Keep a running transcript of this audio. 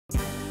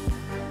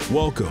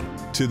Welcome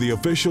to the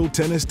official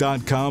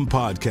Tennis.com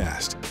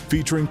podcast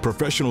featuring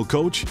professional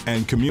coach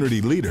and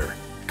community leader,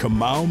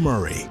 Kamau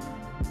Murray.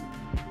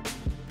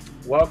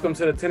 Welcome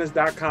to the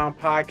Tennis.com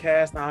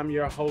podcast. I'm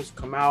your host,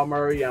 Kamau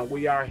Murray, and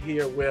we are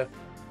here with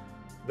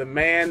the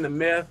man, the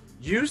myth,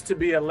 used to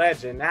be a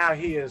legend. Now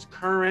he is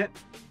current.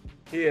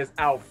 He is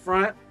out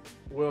front.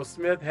 Will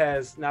Smith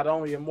has not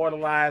only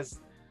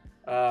immortalized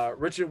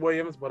Richard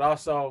Williams, but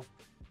also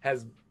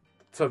has,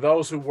 to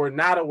those who were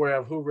not aware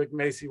of who Rick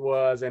Macci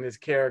was and his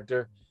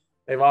character,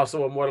 they've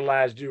also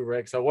immortalized you,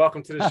 Rick. So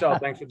welcome to the show.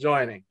 Thanks for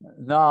joining.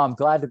 No, I'm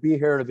glad to be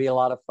here. It'll be a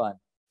lot of fun.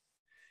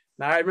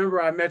 Now, I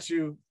remember I met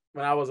you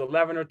when I was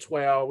 11 or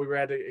 12. We were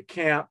at a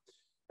camp.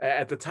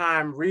 At the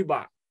time,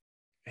 Reebok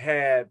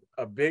had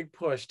a big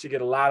push to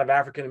get a lot of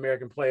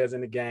African-American players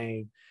in the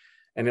game.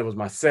 And it was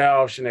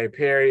myself, Sinead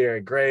Perry,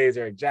 Eric Graves,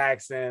 Eric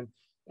Jackson,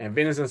 and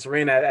Venus and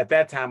Serena. At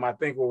that time, I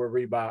think we were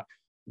Reebok.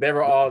 They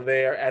were all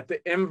there at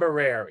the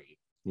Inverary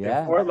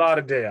in Fort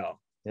Lauderdale.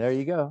 There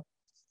you go.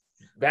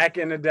 Back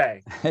in the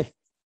day.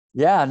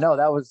 Yeah, no,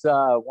 that was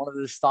one of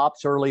the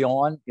stops early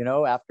on,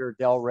 after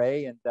Del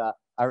Rey. And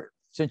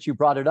since you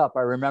brought it up, I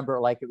remember it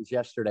like it was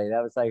yesterday.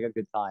 That was like a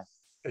good time.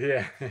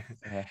 Yeah.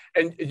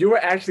 And you were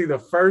actually the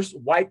first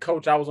white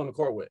coach I was on the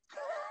court with.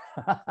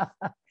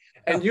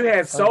 And you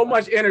had so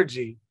much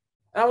energy.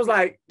 I was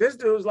like, this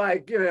dude's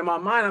like, in my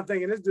mind, I'm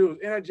thinking this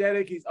dude's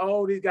energetic. He's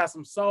old. He's got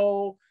some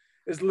soul.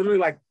 It's literally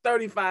like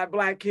 35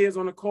 black kids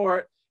on the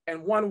court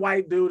and one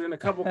white dude and a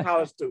couple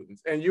college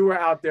students. And you were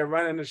out there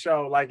running the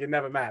show like it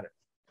never mattered.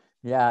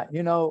 Yeah.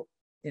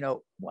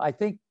 I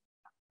think,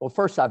 well,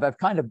 first off, I've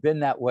kind of been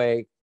that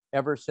way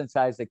ever since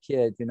I was a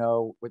kid,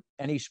 with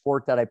any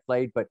sport that I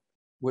played. But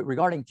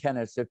regarding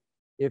tennis,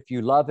 if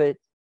you love it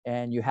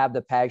and you have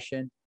the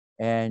passion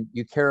and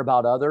you care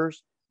about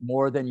others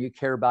more than you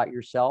care about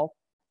yourself,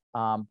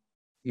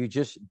 you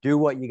just do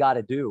what you got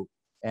to do.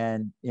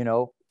 And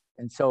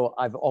so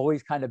I've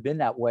always kind of been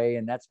that way.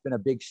 And that's been a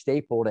big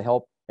staple to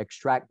help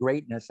extract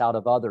greatness out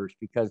of others,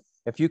 because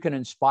if you can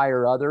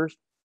inspire others,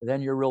 then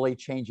you're really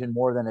changing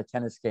more than a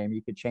tennis game.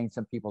 You could change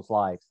some people's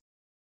lives.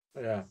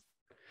 Yeah.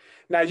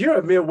 Now you're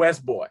a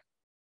Midwest boy.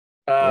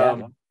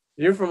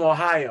 You're from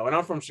Ohio and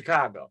I'm from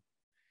Chicago.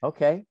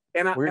 Okay.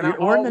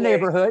 We're in the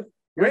neighborhood.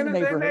 We're in the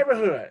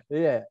neighborhood.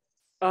 Yeah.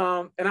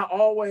 And I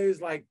always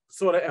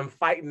sort of am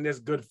fighting this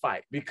good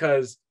fight,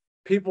 because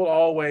people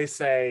always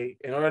say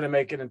in order to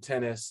make it in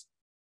tennis,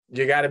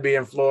 you got to be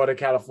in Florida,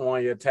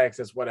 California,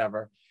 Texas,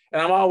 whatever.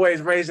 And I'm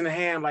always raising a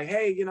hand like,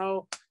 hey,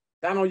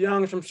 Donald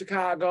Young's from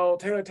Chicago,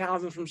 Taylor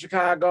Townsend's from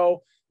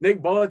Chicago,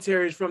 Nick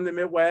Bollettieri's from the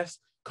Midwest,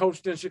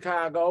 coached in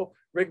Chicago,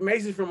 Rick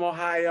Macci from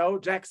Ohio,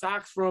 Jack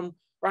Sox from,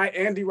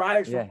 Andy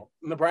Roddick's from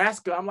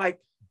Nebraska. I'm like,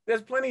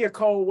 there's plenty of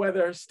cold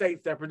weather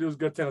states that produce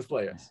good tennis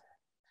players.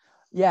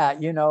 Yeah,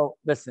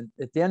 listen,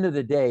 at the end of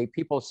the day,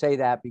 people say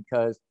that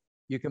because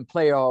you can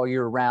play all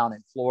year round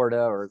in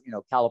Florida or,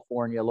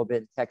 California, a little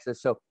bit in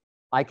Texas. So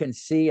I can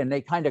see, and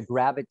they kind of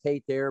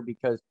gravitate there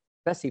because,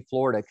 especially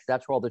Florida, because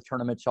that's where all the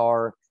tournaments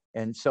are.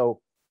 And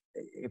so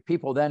if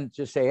people then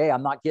just say, hey,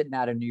 I'm not getting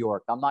that in New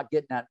York. I'm not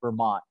getting that in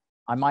Vermont.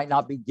 I might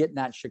not be getting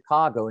that in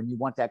Chicago, and you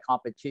want that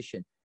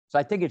competition. So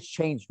I think it's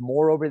changed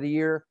more over the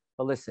year.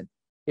 But listen,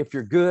 if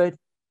you're good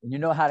and you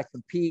know how to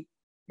compete,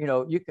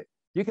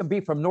 you can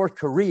be from North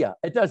Korea.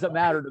 It doesn't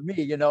matter to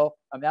me,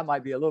 that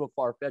might be a little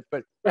far-fetched,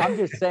 but I'm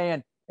just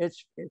saying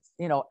it's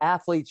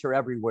athletes are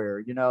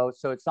everywhere,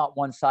 so it's not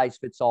one size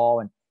fits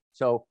all. And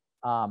so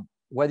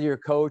whether you're a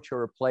coach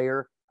or a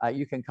player,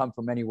 you can come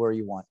from anywhere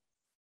you want.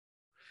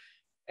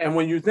 And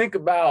when you think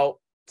about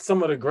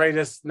some of the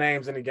greatest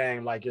names in the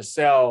game, like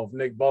yourself,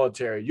 Nick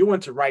Bollettieri, you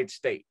went to Wright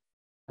State,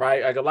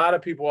 right? Like a lot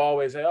of people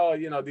always say,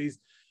 oh, these,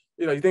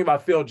 you think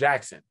about Phil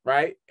Jackson,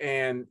 right?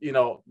 And,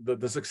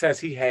 the success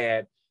he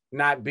had,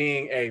 not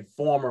being a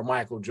former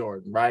Michael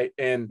Jordan, right?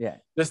 And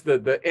just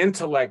the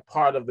intellect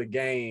part of the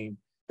game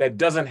that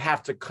doesn't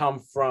have to come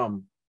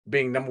from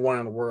being number one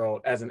in the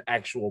world as an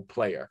actual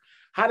player.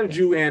 How did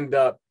you end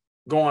up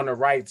going to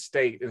Wright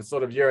State and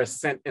sort of your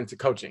ascent into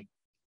coaching?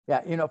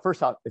 Yeah,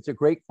 first off, it's a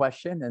great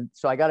question. And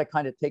so I got to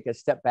kind of take a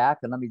step back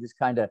and let me just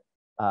kind of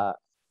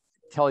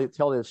tell you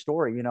the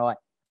story.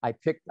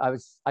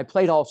 I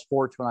played all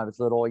sports when I was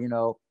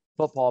little,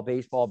 football,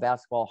 baseball,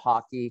 basketball,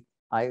 hockey.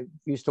 I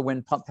used to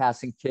win pump,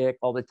 pass, and kick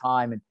all the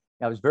time. And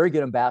I was very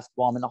good in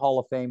basketball. I'm in the Hall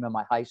of Fame in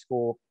my high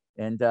school.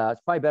 And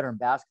it's probably better in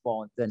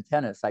basketball than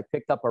tennis. I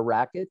picked up a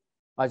racket.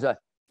 I was a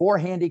 4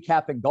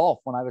 handicap in golf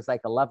when I was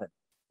like 11,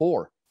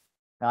 4.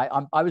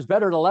 And I was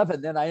better at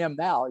 11 than I am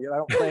now. I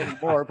don't play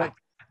anymore, but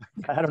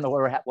I don't know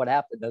what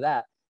happened to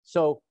that.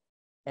 So,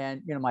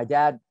 and, my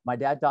dad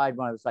died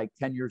when I was like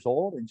 10 years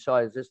old. And so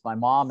I was just my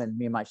mom and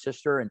me and my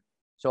sister. And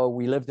so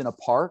we lived in a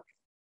park.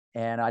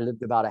 And I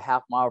lived about a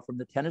half mile from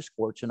the tennis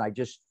courts. And I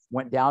just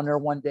went down there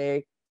one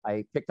day.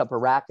 I picked up a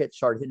racket,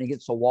 started hitting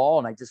against the wall,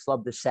 and I just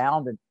loved the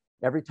sound. And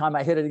every time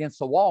I hit it against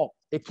the wall,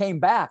 it came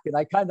back. And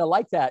I kind of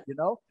like that,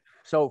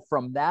 So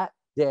from that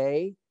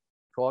day,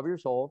 12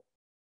 years old,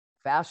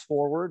 fast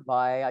forward,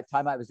 by the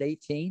time I was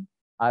 18,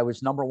 I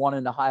was number 1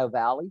 in the Ohio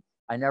Valley.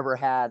 I never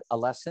had a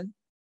lesson.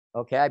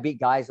 Okay. I beat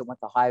guys that went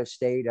to Ohio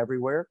State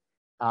everywhere.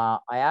 I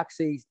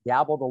actually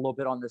dabbled a little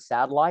bit on the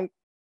satellite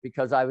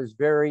because I was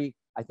very,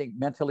 I think,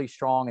 mentally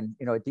strong and,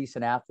 a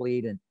decent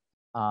athlete.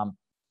 And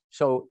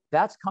so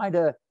that's kind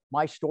of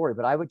my story,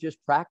 but I would just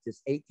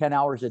practice 8-10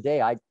 hours a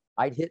day.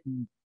 I'd hit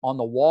on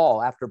the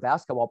wall after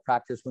basketball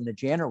practice when the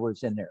janitor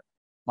was in there.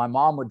 My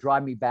mom would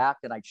drive me back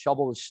and I'd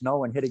shovel the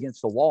snow and hit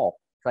against the wall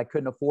because I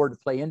couldn't afford to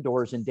play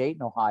indoors in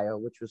Dayton, Ohio,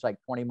 which was like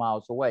 20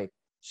 miles away.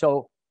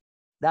 So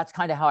that's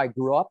kind of how I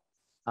grew up,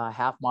 a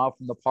half mile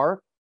from the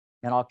park.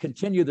 And I'll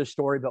continue the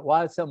story, but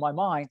while it's on my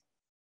mind,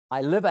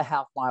 I live a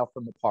half mile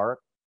from the park.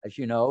 As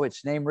you know,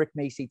 it's named Rick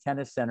Macci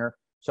Tennis Center.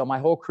 So my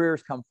whole career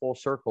has come full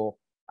circle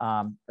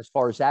as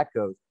far as that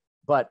goes.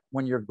 But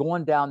when you're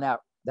going down that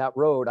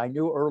road, I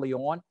knew early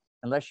on,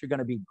 unless you're going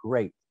to be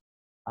great,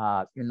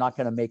 you're not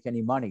going to make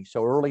any money.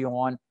 So early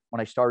on, when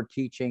I started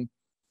teaching,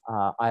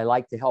 I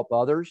like to help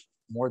others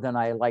more than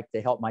I like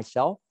to help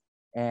myself.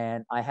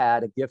 And I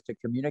had a gift to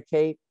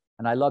communicate,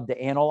 and I love to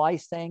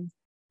analyze things.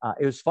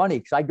 It was funny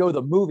because I'd go to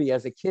the movie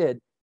as a kid,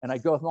 and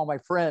I'd go with all my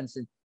friends,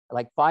 and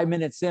like 5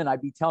 minutes in,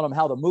 I'd be telling them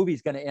how the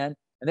movie's going to end,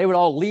 and they would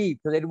all leave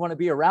because they didn't want to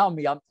be around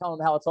me. I'm telling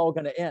them how it's all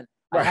going to end.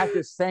 Right. I have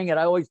this thing,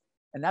 and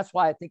and that's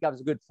why I think I was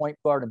a good point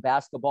guard in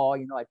basketball.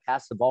 I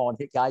passed the ball and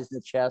hit guys in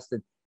the chest,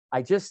 and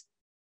I just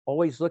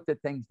always looked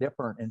at things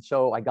different. And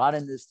so I got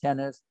into this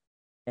tennis,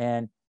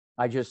 and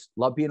I just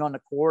love being on the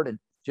court and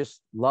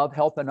just love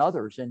helping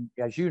others. And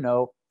as you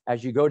know,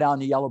 as you go down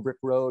the yellow brick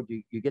road,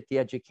 you get the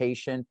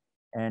education,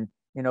 and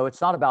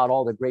it's not about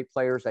all the great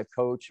players I've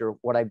coached or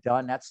what I've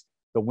done. That's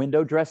the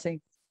window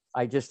dressing.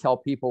 I just tell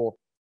people,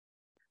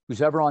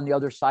 who's ever on the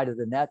other side of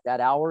the net, that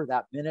hour,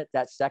 that minute,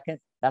 that second,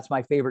 that's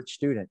my favorite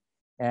student.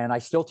 And I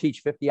still teach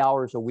 50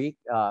 hours a week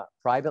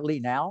privately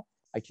now.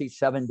 I teach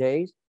 7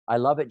 days. I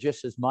love it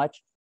just as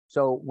much.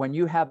 So when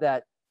you have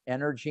that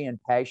energy and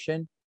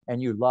passion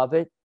and you love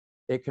it,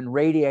 it can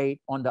radiate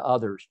onto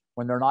others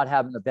when they're not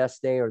having the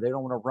best day or they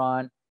don't want to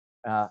run.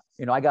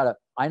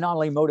 I not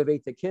only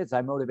motivate the kids,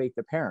 I motivate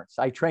the parents.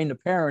 I train the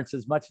parents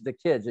as much as the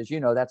kids. As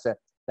you know,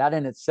 that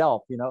in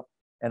itself,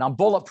 and I'm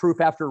bulletproof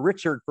after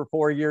Richard for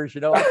 4 years.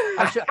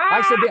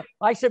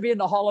 I should be in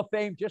the Hall of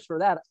Fame just for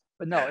that.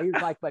 But no, he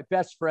was like my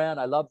best friend.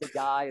 I love the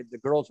guy, and the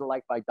girls were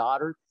like my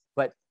daughters.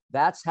 But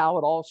that's how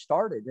it all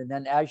started. And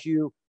then as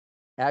you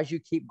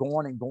keep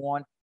going and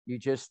going, you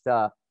just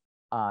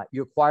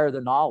you acquire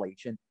the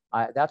knowledge. And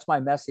that's my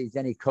message to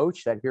any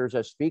coach that hears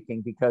us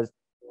speaking, because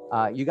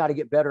you got to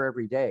get better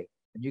every day,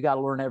 and you got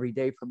to learn every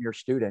day from your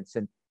students.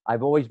 And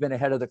I've always been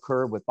ahead of the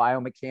curve with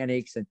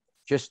biomechanics and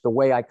just the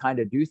way I kind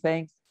of do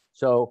things.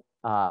 So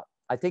I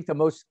think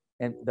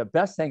the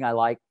best thing I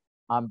like,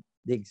 I'm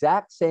the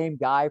exact same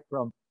guy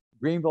from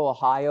Greenville,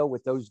 Ohio,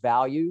 with those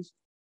values.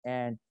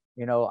 And,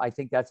 I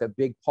think that's a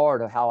big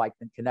part of how I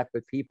can connect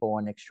with people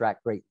and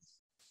extract greatness.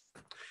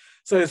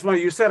 So it's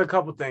funny, you said a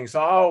couple of things.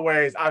 So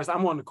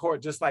I'm on the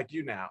court just like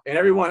you now. And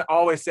everyone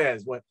always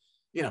says,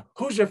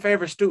 who's your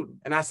favorite student?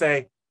 And I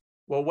say,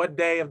 well, what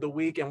day of the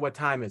week and what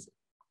time is it?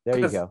 There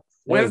you go.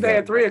 Wednesday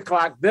at 3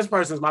 o'clock, this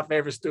person's my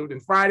favorite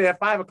student. Friday at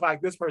 5 o'clock,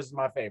 this person's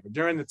my favorite.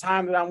 During the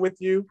time that I'm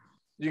with you,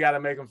 you got to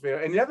make them feel.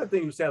 And the other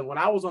thing you said, when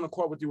I was on the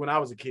court with you when I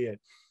was a kid,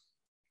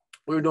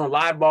 we were doing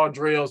live ball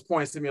drills,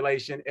 point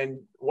simulation. And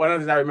one of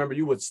the things I remember,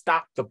 you would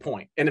stop the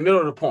point in the middle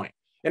of the point.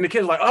 And the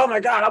kids were like, oh my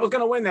God, I was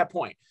going to win that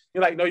point.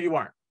 You're like, no, you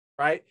weren't,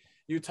 right?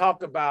 You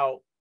talk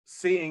about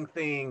seeing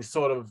things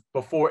sort of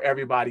before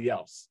everybody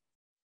else,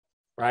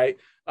 right?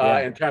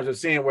 In terms of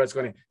seeing where it's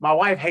going to. My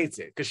wife hates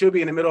it because she'll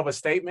be in the middle of a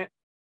statement.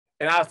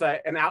 And I was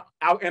like, and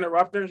I'll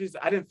interrupt her. She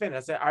said, I didn't finish. I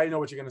said, I already know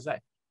what you're going to say,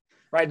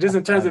 right? Just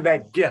in terms of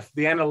that gift,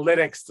 the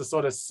analytics to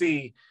sort of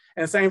see.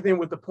 And same thing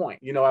with the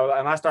point, and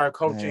I started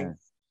coaching,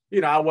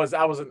 I was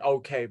an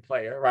okay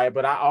player, right?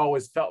 But I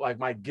always felt like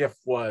my gift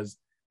was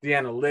the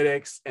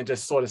analytics and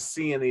just sort of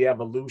seeing the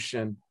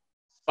evolution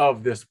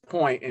of this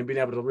point and being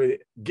able to really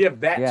give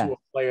that to a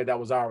player that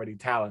was already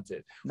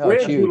talented. No, where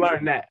did you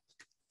learn that?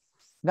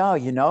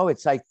 No,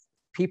 it's like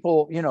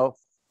people,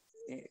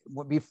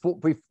 before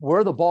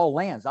where the ball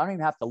lands, I don't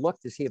even have to look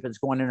to see if it's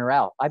going in or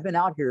out. I've been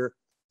out here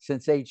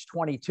since age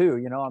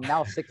 22. I'm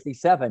now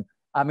 67.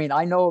 I mean,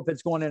 I know if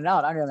it's going in and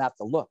out. I don't even have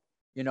to look.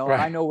 Right.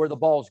 And I know where the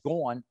ball's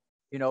going.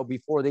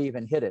 Before they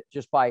even hit it,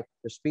 just by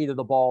the speed of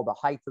the ball, the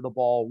height of the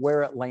ball,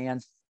 where it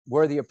lands,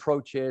 where the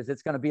approach is.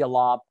 It's going to be a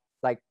lob.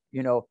 Like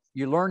you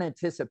learn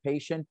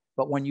anticipation.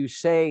 But when you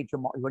say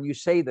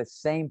the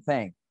same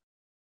thing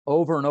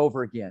over and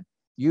over again,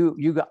 you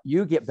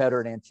get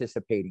better at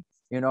anticipating.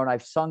 And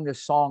I've sung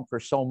this song for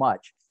so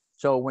much.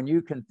 So when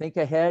you can think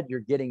ahead,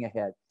 you're getting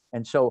ahead.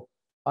 And so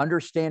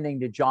understanding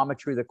the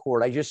geometry of the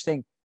court, I just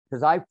think,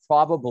 because I've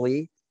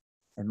probably,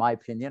 in my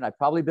opinion, I've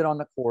probably been on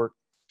the court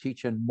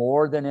teaching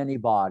more than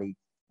anybody,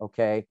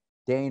 okay,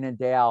 day in and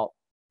day out,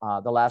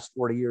 the last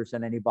 40 years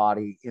than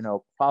anybody,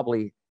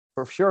 probably,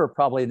 for sure,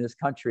 probably in this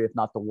country, if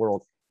not the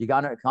world.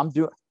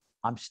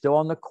 I'm still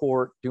on the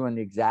court doing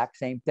the exact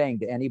same thing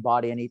to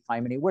anybody,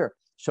 anytime, anywhere.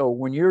 So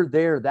when you're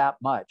there that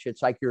much,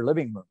 it's like your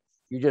living room.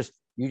 You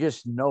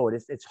just know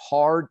it. It's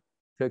hard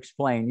to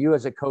explain. You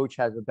as a coach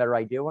has a better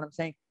idea what I'm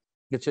saying.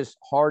 It's just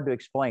hard to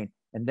explain.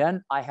 And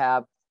then I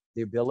have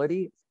the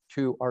ability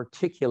to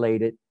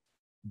articulate it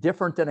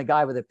different than a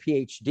guy with a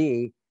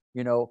PhD.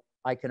 You know,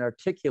 I can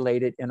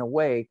articulate it in a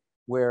way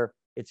where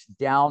it's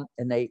down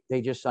and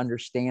they just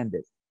understand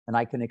it. And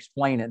I can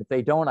explain it. If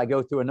they don't, I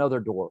go through another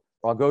door,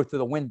 or I'll go through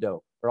the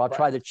window, or I'll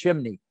try the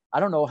chimney. I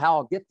don't know how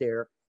I'll get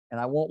there, and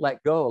I won't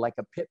let go like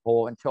a pit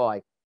bull until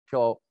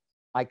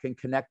I can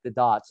connect the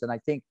dots. And I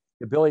think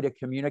the ability to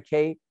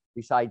communicate,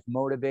 besides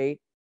motivate,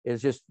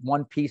 is just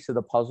one piece of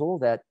the puzzle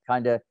that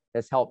kind of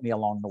has helped me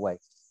along the way.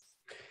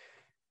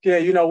 Yeah,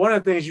 you know, one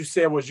of the things you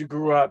said was you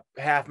grew up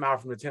half mile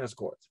from the tennis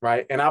courts,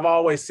 right? And I've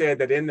always said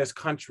that in this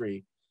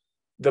country,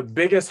 the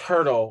biggest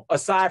hurdle,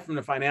 aside from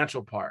the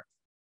financial part,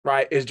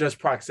 right, is just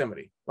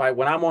proximity, right?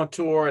 When I'm on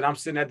tour and I'm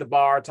sitting at the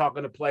bar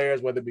talking to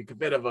players, whether it be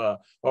Kvitova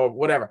or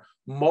whatever,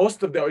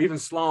 most of their, even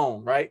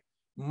Sloan, right?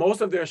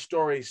 Most of their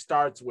story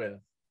starts with,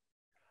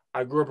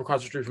 I grew up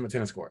across the street from a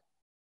tennis court.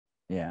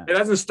 Yeah. It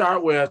doesn't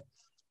start with,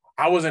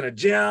 I was in a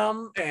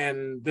gym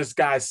and this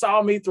guy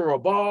saw me throw a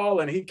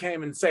ball and he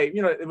came and saved,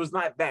 you know, it was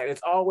not that.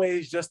 It's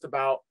always just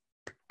about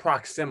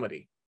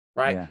proximity,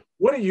 right? Yeah.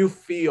 What do you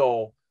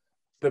feel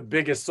the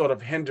biggest sort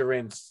of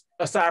hindrance,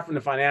 aside from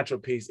the financial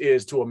piece,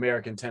 is to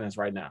American tennis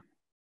right now?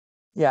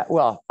 Yeah,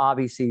 well,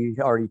 obviously you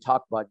already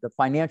talked about the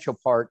financial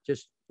part.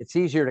 Just, it's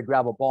easier to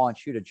grab a ball and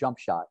shoot a jump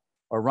shot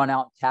or run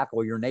out and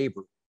tackle your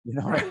neighbor. You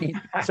know what I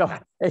mean? So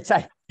it's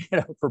like, you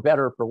know, for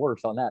better or for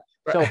worse on that.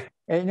 So,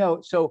 and, you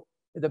know, so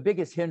the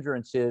biggest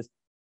hindrance is,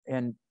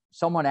 and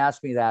someone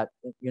asked me that,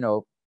 you know,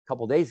 a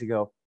couple of days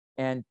ago,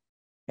 and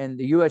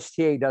the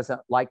USTA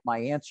doesn't like my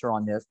answer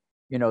on this.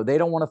 You know, they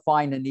don't want to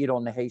find a needle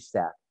in the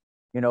haystack,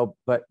 you know,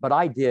 but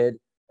I did.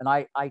 And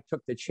I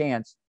took the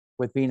chance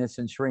with Venus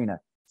and Serena.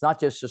 It's not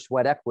just the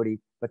sweat equity,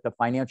 but the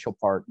financial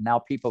part. Now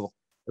people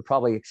are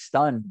probably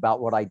stunned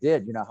about what I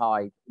did, you know, how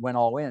I went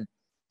all in.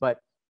 But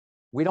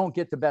we don't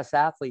get the best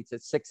athletes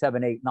at 6,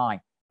 7, 8, 9.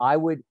 I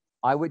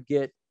would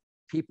get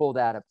people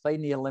that have played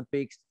in the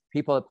Olympics,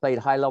 people that played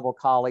high-level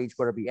college,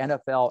 whether it be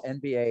NFL,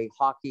 NBA,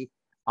 hockey.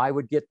 I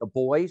would get the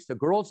boys. The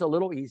girls a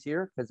little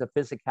easier because the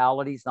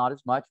physicality is not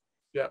as much.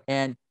 Yeah.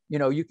 And, you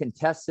know, you can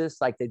test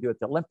this like they do at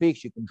the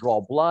Olympics. You can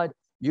draw blood.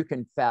 You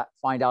can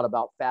find out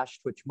about fast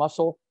twitch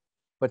muscle,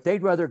 but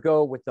they'd rather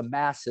go with the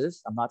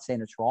masses. I'm not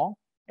saying it's wrong.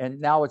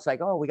 And now it's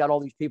like, oh, we got all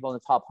these people in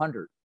the top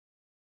 100.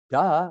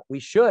 Duh, we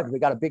should. We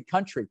got a big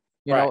country,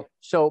 you know?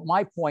 So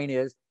my point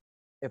is,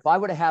 if I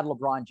would have had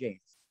LeBron James,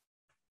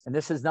 and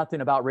this is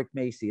nothing about Rick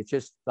Macci, it's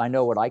just, I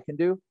know what I can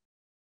do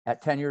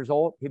at 10 years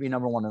old, he'd be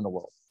 #1 in the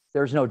world.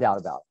 There's no doubt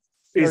about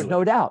it. There's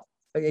no doubt,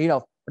 you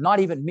know,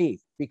 not even me,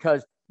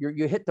 because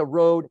you hit the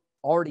road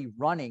already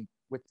running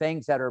with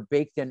things that are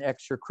baked in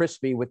extra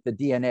crispy with the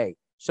DNA.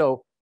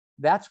 So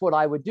that's what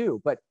I would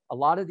do. But a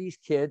lot of these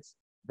kids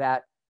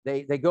that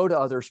they go to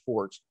other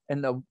sports,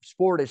 and the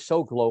sport is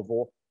so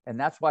global, and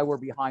that's why we're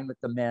behind with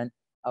the men.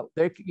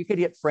 You could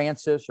get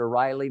Francis or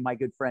Riley, my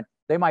good friend.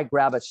 They might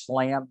grab a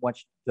slam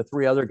once the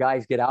 3 other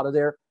guys get out of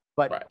there.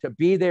 But to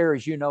be there,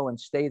 as you know, and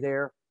stay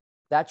there,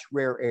 that's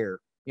rare air.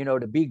 You know,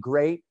 to be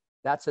great,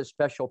 that's a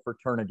special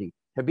fraternity.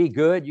 To be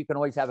good, you can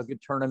always have a good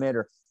tournament,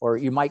 or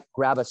you might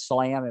grab a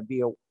slam and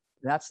be a.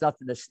 That's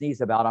nothing to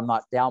sneeze about. I'm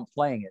not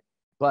downplaying it.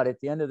 But at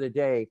the end of the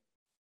day,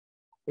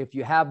 if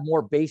you have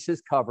more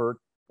bases covered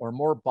or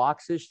more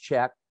boxes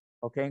checked,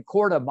 okay, and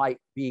Korda might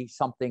be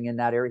something in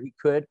that area. He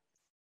could.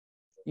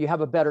 You have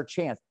a better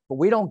chance. But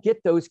we don't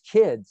get those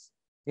kids,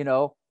 you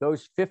know,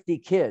 those 50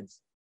 kids,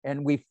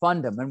 and we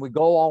fund them and we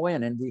go all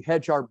in and we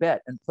hedge our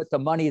bet and put the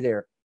money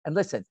there. And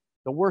listen,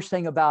 the worst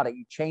thing about it,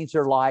 you change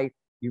their life.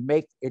 You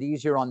make it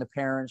easier on the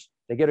parents.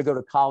 They get to go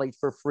to college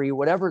for free,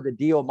 whatever the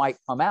deal might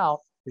come out,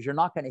 because you're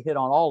not going to hit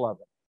on all of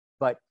them.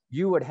 But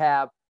you would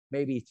have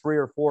maybe 3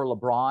 or 4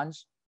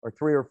 LeBrons or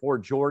 3 or 4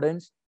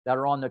 Jordans that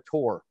are on the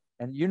tour.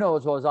 And you know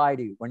as well as I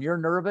do, when you're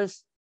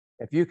nervous,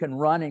 if you can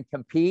run and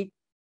compete,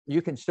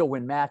 you can still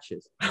win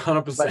matches.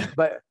 100%.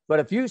 But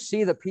if you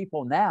see the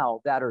people now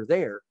that are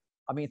there,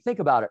 I mean, think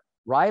about it.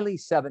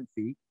 Riley's 7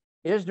 feet,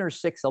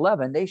 Isner's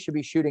 6'11". They should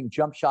be shooting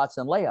jump shots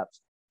and layups.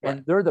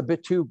 And they're the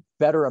 2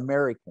 better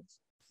Americans.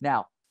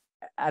 Now,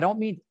 I don't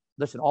mean,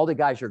 listen, all the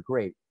guys are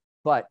great,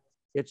 but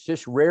it's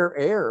just rare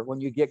air when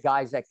you get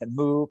guys that can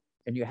move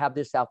and you have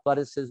this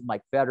athleticism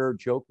like Federer,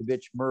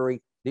 Djokovic,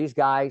 Murray, these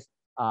guys.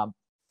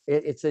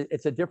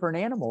 It's a different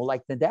animal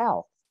like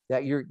Nadal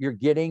that you're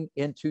getting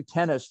into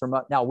tennis from.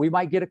 Now, we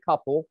might get a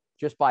couple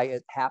just by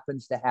it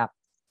happens to happen,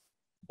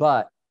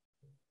 but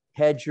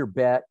hedge your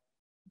bet,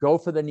 go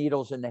for the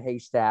needles in the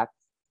haystack.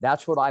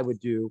 That's what I would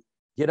do.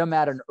 Get them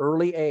at an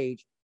early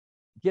age.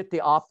 Get the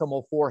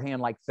optimal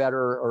forehand like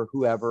Federer or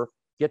whoever.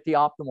 Get the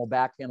optimal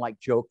backhand like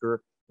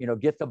Joker. You know,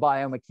 get the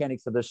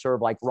biomechanics of the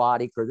serve like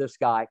Roddick or this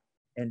guy.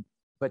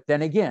 But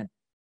then again,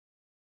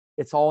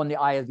 it's all in the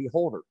eye of the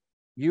beholder.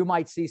 You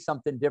might see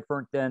something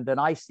different than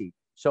I see.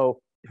 So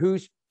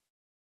who's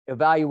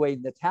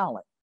evaluating the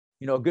talent?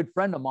 You know, a good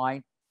friend of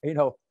mine, you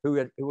know,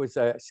 who was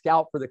a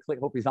scout for the,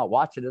 hope he's not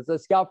watching this, a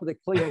scout for the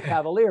Cleveland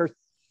Cavaliers.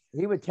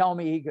 he would tell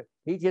me,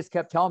 he just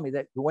kept telling me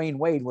that Dwayne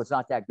Wade was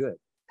not that good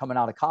coming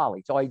out of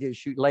college. All he did is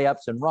shoot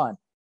layups and run.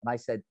 And I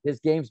said, his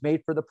game's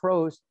made for the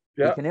pros.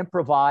 He can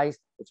improvise.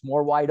 It's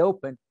more wide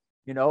open,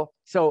 you know?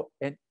 So,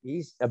 and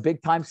he's a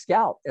big time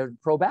scout in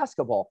pro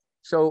basketball.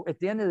 So at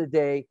the end of the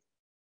day,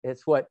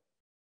 it's what,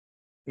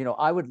 you know,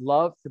 I would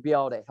love to be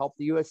able to help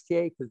the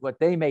USTA, because what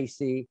they may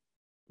see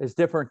is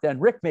different than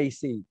Rick may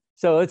see.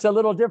 So it's a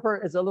little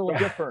different. It's a little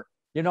different.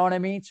 You know what I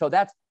mean? So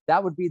that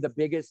would be the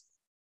biggest,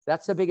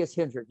 that's the biggest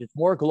hindrance. It's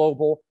more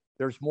global.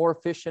 There's more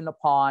fish in the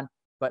pond.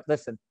 But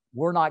listen,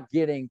 we're not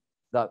getting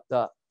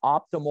the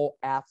optimal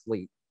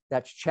athlete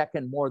that's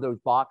checking more of those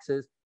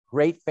boxes.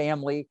 Great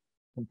family,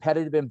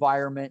 competitive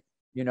environment,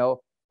 you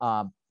know,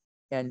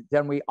 and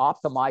then we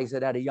optimize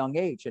it at a young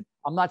age. And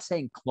I'm not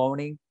saying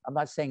cloning. I'm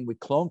not saying we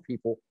clone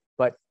people,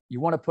 but you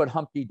want to put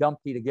Humpty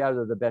Dumpty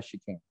together the best you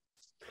can.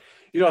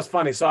 You know, it's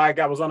funny. So I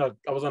was on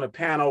a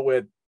panel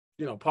with,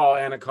 you know, Paul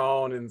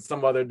Anacone and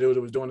some other dude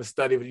who was doing a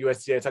study with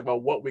USTA, talking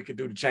about what we could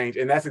do to change.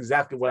 And that's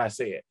exactly what I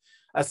said.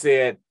 I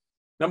said,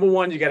 number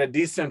one, you got to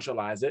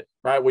decentralize it,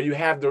 right? Where you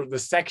have the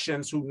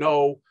sections who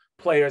know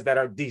players that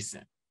are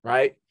decent,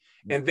 right?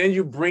 And then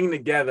you bring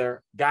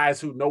together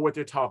guys who know what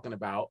they're talking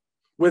about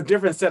with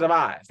different set of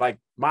eyes. Like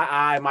my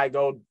eye might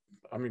go,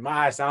 I mean,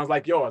 my eye sounds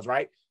like yours,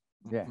 right?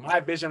 Yeah. My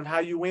vision of how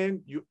you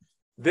win,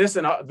 this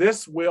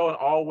will and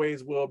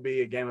always will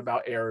be a game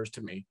about errors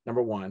to me,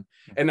 number one.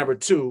 And number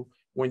two,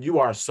 when you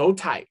are so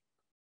tight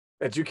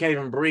that you can't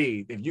even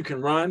breathe, if you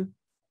can run,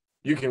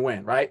 you can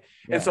win, right?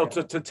 Yeah, and so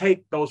to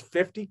take those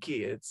 50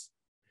 kids,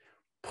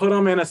 put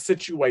them in a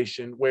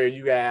situation where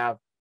you have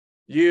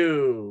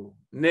you,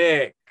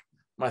 Nick,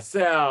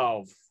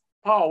 myself,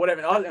 Paul,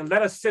 whatever, and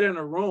let us sit in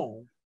a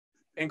room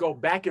and go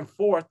back and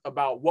forth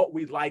about what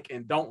we like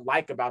and don't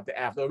like about the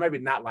athlete, or maybe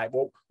not like,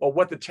 or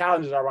what the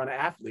challenges are on the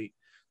athlete,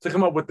 to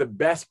come up with the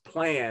best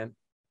plan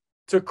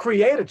to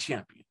create a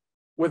champion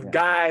with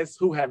guys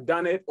who have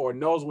done it or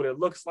knows what it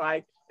looks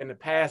like in the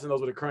past and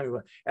knows what it currently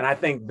looks like. And I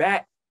think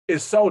that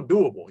is so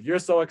doable. You're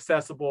so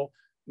accessible.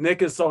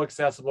 Nick is so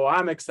accessible.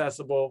 I'm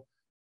accessible.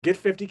 Get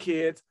 50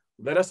 kids.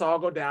 Let us all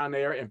go down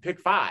there and pick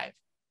 5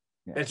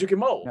 that you can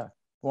mold. Yeah.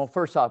 Well,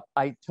 first off,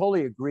 I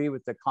totally agree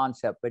with the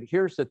concept, but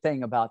here's the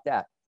thing about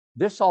that.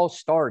 This all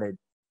started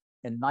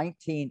in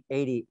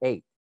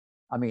 1988.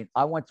 I mean,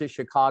 I went to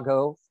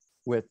Chicago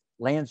with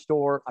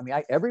Lansdor. I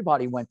mean,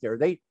 everybody went there.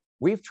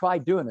 We've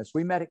tried doing this.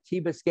 We met at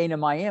Key Biscayne in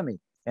Miami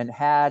and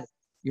had,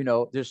 you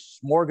know, this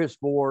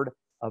smorgasbord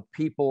of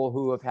people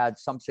who have had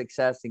some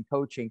success in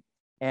coaching,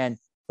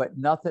 but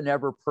nothing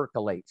ever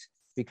percolates,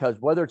 because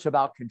whether it's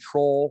about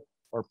control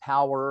or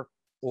power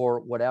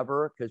or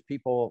whatever, because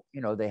people,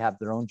 you know, they have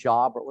their own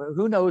job, or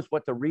who knows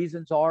what the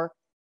reasons are.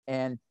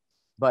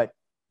 But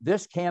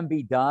this can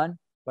be done,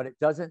 but it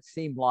doesn't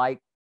seem like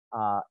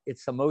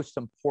it's the most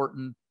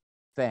important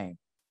thing,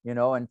 you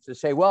know. And to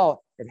say,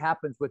 well, it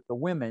happens with the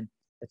women,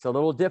 it's a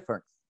little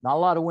different. Not a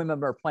lot of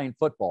women are playing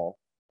football,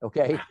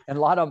 okay? And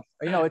a lot of them,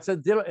 you know,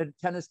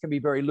 tennis can be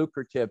very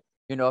lucrative,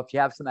 you know, if you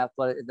have some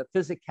athletic, the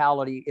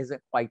physicality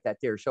isn't quite that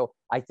there. So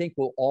I think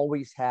we'll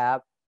always have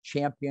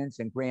champions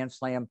and Grand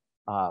Slam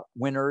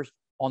winners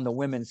on the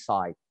women's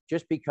side,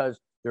 just because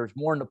there's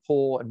more in the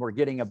pool and we're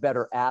getting a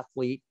better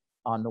athlete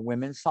on the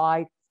women's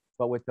side.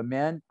 But with the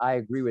men, I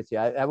agree with you.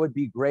 That would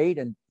be great.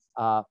 And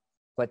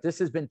but this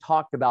has been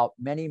talked about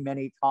many,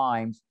 many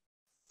times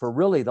for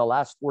really the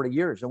last 40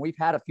 years. And we've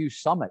had a few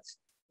summits.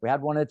 We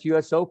had one at the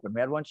US Open. We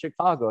had one in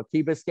Chicago, at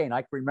Key Biscayne.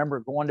 I can remember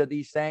going to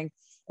these things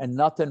and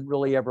nothing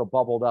really ever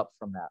bubbled up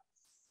from that.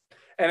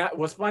 And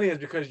what's funny is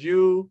because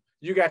you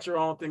got your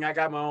own thing, I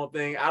got my own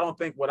thing. I don't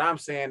think what I'm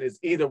saying is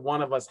either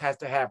one of us has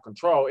to have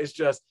control. It's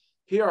just,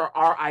 here are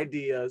our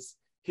ideas.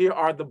 Here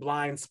are the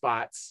blind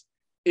spots.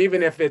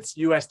 Even if it's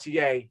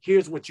USTA,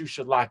 here's what you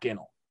should lock in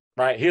on,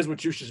 right? Here's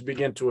what you should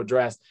begin to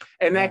address.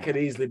 And that could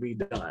easily be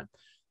done.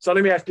 So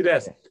let me ask you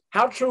this.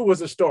 How true was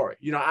the story?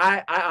 You know,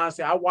 I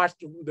honestly, I watched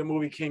the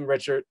movie King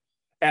Richard,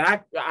 and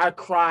I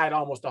cried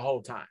almost the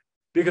whole time,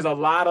 because a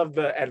lot of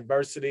the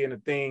adversity and the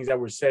things that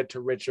were said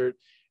to Richard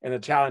and the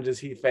challenges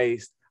he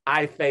faced,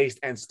 I faced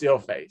and still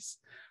face.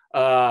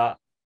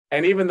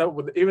 And even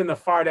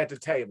the fart at the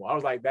table, I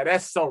was like,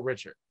 that's so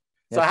Richard.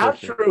 So how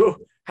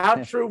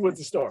true was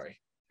the story?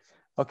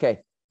 Okay.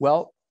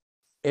 Well,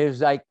 it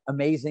was like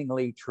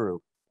amazingly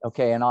true.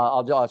 Okay. And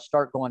I'll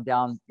start going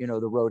down, you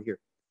know, the road here.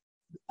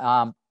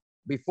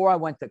 Before I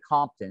went to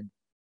Compton,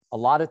 a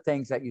lot of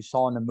things that you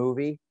saw in the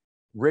movie,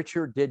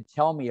 Richard did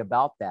tell me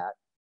about that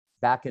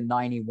back in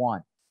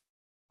 91.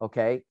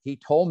 Okay. He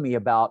told me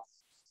about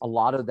a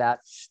lot of that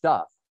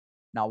stuff.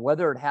 Now,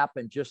 whether it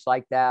happened just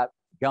like that,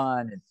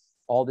 gun and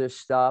all this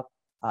stuff,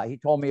 he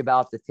told me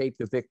about the tape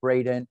to Vic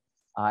Braden.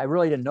 I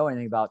really didn't know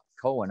anything about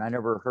Cohen. I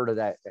never heard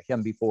of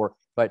him before,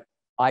 but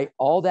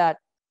all that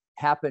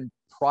happened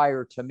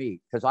prior to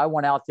me, because I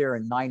went out there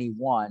in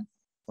 91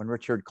 when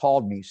Richard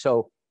called me.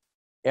 So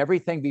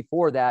everything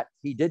before that,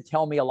 he did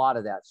tell me a lot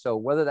of that. So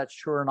whether that's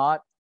true or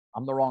not,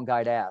 I'm the wrong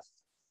guy to ask.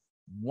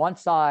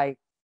 Once I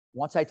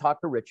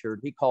talked to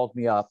Richard, he called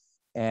me up,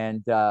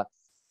 and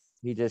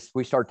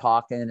we started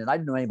talking, and I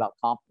didn't know anything about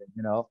Compton,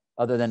 you know,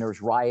 other than there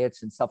was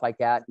riots and stuff like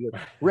that. He goes,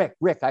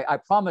 Rick, I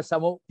promise I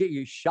won't get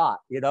you shot.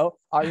 You know,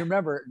 I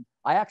remember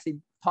I actually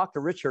talked to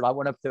Richard. I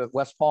went up to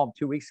West Palm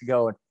 2 weeks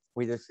ago, and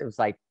it was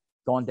like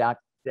going down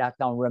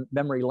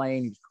memory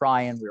lane. He was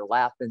crying. We were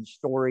laughing,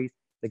 stories.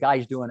 The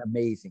guy's doing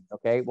amazing.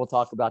 Okay. We'll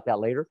talk about that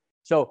later.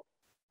 So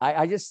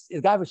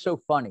the guy was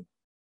so funny,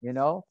 you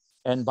know,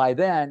 and by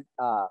then,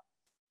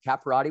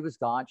 Capriati was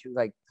gone. She was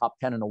like top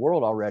 10 in the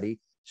world already.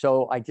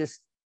 So I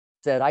just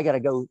said, I got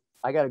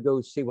to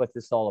go see what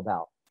this is all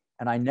about.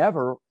 And I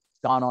never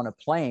gone on a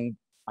plane.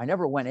 I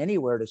never went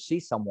anywhere to see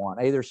someone.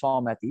 I either saw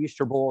them at the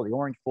Easter Bowl, the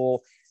Orange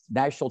Bowl,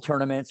 national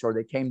tournaments, or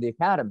they came to the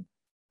academy.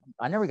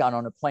 I never got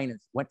on a plane and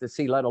went to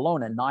see, let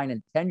alone a 9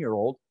 and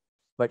 10-year-old.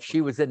 But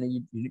she was in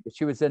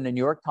the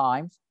New York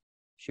Times.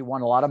 She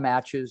won a lot of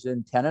matches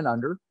in 10 and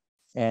under.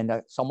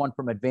 And someone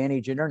from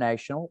Advantage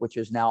International, which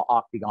is now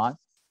Octagon,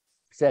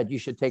 said, you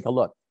should take a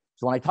look.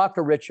 So when I talked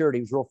to Richard,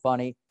 he was real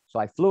funny. So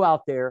I flew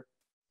out there.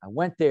 I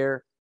went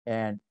there,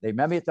 and they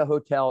met me at the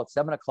hotel at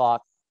 7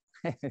 o'clock.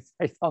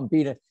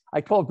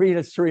 I told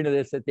Venus Serena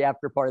this at the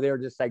after party. They were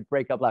just like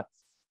break up. Like,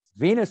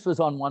 Venus was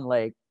on one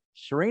leg,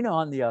 Serena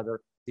on the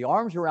other, the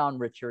arms around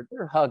Richard.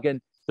 They're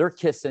hugging, they're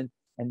kissing,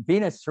 and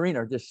Venus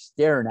Serena are just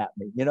staring at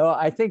me. You know,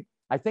 I think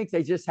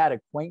they just had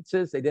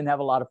acquaintances. They didn't have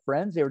a lot of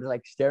friends. They were just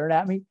like staring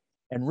at me.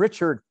 And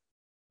Richard,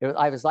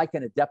 I was like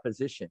in a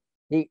deposition.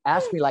 He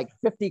asked me like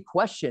 50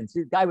 questions.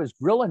 The guy was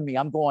grilling me.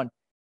 I'm going,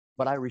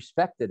 but I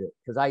respected it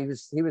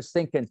because he was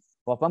thinking,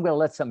 well, if I'm going to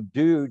let some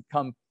dude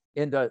come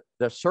into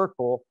the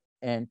circle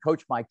and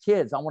coach my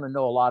kids, I want to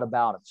know a lot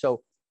about him.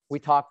 So we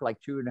talked for like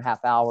 2.5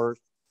 hours.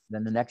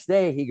 Then the next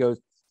day he goes,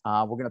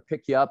 we're going to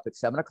pick you up at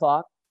 7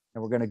 o'clock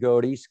and we're going to go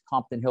to East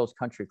Compton Hills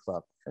Country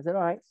Club. I said,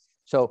 all right.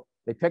 So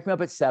they picked me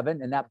up at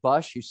 7 in that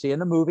bus you see in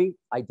the movie,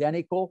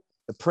 identical,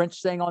 the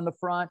Prince thing on the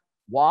front,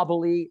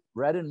 wobbly,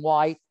 red and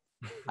white.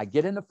 I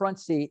get in the front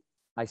seat.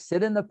 I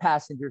sit in the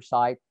passenger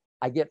side.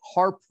 I get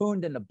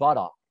harpooned in the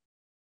buttock.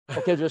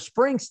 Okay, there's a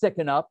spring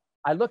sticking up.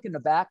 I look in the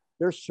back.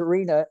 There's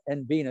Serena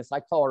and Venus. I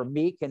call her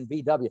Meek and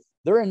VW.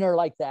 They're in there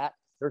like that.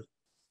 There's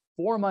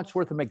 4 months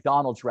worth of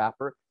McDonald's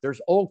wrapper.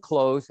 There's old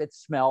clothes. It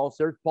smells.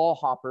 There's ball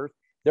hoppers.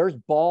 There's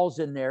balls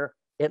in there.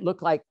 It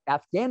looked like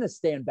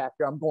Afghanistan back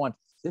there. I'm going,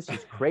 this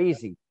is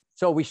crazy.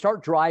 So we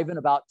start driving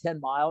about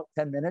 10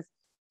 minutes.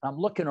 I'm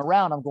looking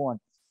around. I'm going,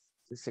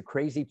 this is a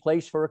crazy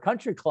place for a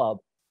country club.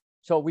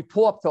 So we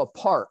pull up to a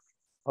park.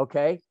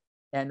 Okay.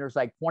 And there's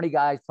like 20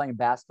 guys playing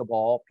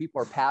basketball.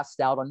 People are passed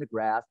out on the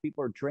grass.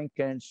 People are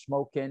drinking,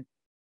 smoking.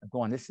 I'm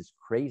going, this is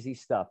crazy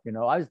stuff. You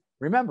know, I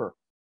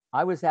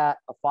was at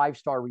a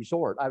 5-star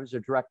resort. I was a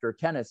director of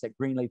tennis at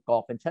Greenleaf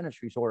Golf and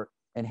Tennis Resort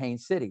in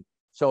Haines City.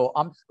 So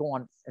I'm just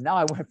going, and now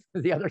I went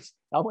to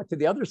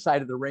the other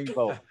side of the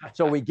rainbow.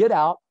 So we get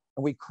out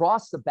and we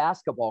cross the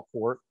basketball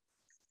court,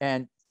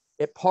 and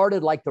it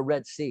parted like the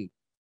Red Sea.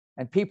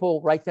 And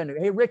people right then,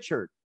 hey,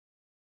 Richard,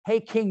 hey,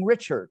 King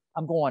Richard.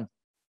 I'm going,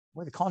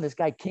 what are they calling this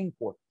guy King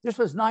for? This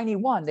was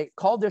 91. They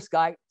called this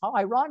guy, how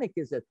ironic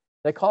is it?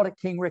 They called it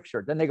King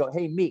Richard. Then they go,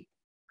 hey, Meek,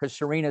 because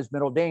Serena's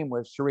middle name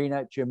was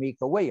Serena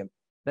Jamaica Williams.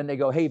 Then they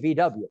go, hey,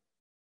 VW.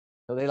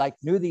 So they like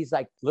knew these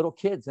like little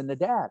kids and the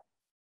dad.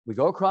 We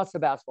go across the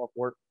basketball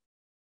court.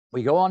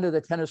 We go onto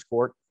the tennis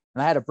court,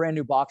 and I had a brand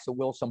new box of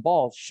Wilson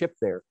balls shipped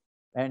there.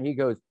 And he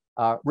goes,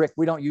 Rick,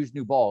 we don't use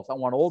new balls. I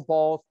want old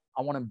balls.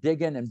 I want them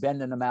digging and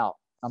bending them out.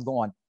 I'm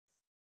going,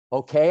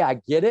 okay,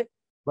 I get it.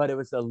 But it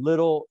was a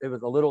little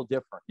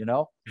different, you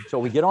know? So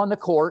we get on the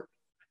court.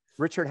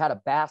 Richard had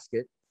a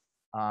basket,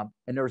 and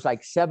there was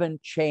like 7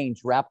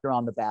 chains wrapped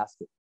around the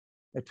basket.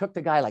 It took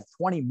the guy like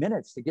 20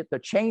 minutes to get the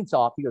chains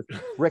off. He goes,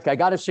 Rick, I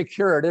got to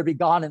secure it. It'll be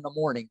gone in the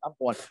morning. I'm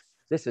going,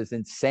 this is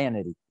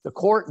insanity. The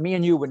court, me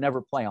and you would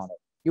never play on it.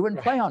 You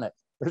wouldn't play on it.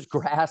 There's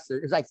grass.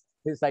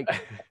 It's like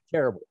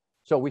terrible.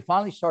 So we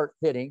finally start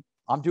hitting.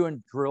 I'm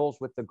doing drills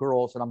with the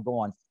girls, and I'm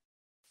going,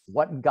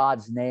 what in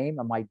God's name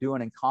am I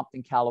doing in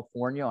Compton,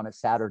 California on a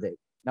Saturday?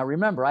 Now,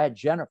 remember, I had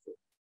Jennifer,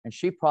 and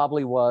she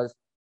probably was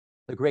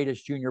the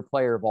greatest junior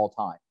player of all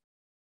time.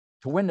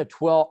 To win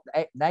the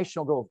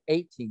National Gold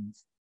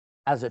 18s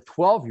as a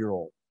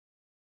 12-year-old,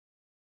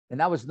 and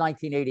that was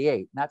 1988,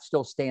 and that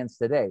still stands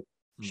today.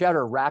 She had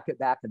her racket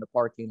back in the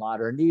parking lot.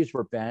 Her knees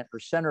were bent. Her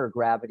center of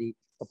gravity,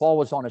 the ball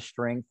was on a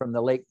string from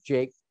the late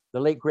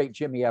great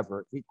Jimmy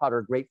Everett. He taught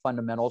her great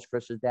fundamentals,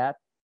 Chris's dad.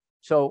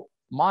 So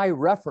my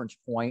reference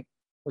point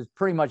was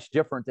pretty much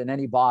different than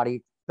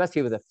anybody,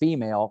 especially with a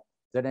female,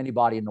 than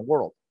anybody in the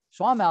world.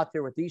 So I'm out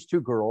there with these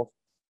 2 girls.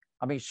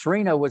 I mean,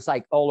 Serena was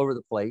like all over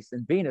the place.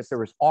 And Venus, there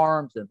was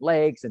arms and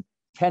legs and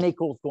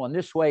tentacles going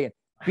this way, and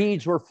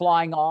beads were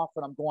flying off.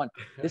 And I'm going,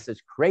 this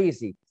is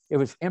crazy. It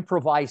was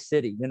improvised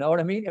city. You know what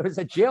I mean? It was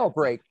a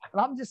jailbreak.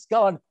 And I'm just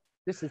going,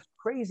 this is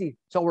crazy.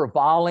 So we're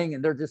volleying,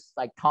 and they're just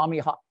like Tommy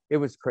Hawk. It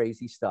was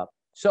crazy stuff.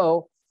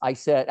 So I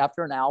said,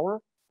 after an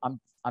hour,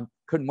 I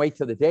couldn't wait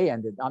till the day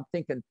ended. I'm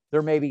thinking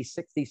there may be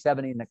 60,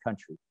 70 in the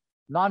country.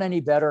 Not any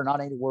better, not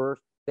any worse.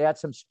 They had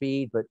some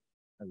speed, but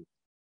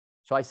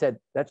so I said,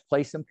 let's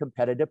play some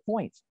competitive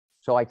points.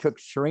 So I took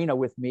Serena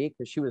with me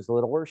because she was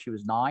littler. She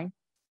was 9.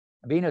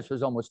 Venus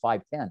was almost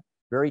 5'10",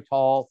 very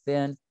tall,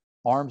 thin,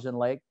 arms and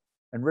legs.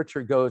 And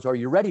Richard goes, "Are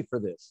you ready for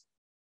this?"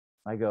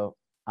 I go,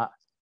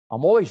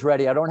 "I'm always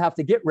ready. I don't have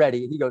to get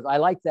ready." He goes, "I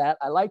like that.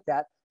 I like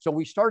that." So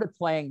we started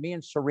playing, me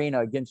and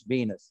Serena against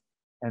Venus.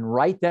 And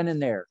right then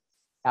and there,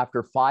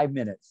 after 5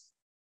 minutes,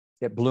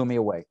 it blew me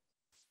away.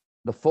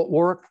 The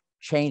footwork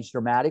changed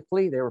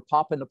dramatically. They were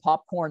popping the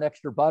popcorn,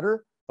 extra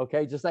butter,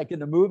 okay, just like in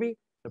the movie.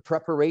 The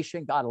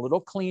preparation got a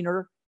little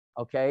cleaner,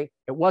 okay.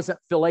 It wasn't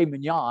filet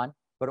mignon,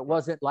 but it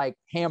wasn't like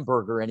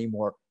hamburger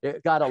anymore.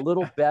 It got a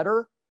little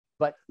better,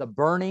 but the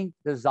burning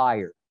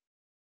desire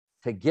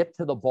to get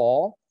to the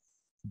ball,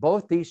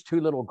 both these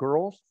two little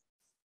girls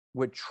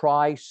would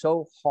try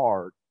so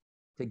hard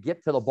to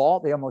get to the ball,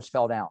 they almost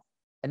fell down.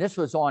 And this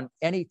was on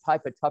any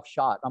type of tough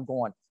shot. I'm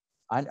going,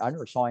 I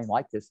never saw anything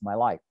like this in my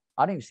life.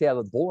 I didn't even see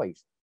other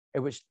boys. It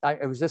was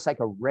just like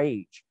a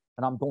rage.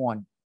 And I'm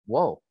going,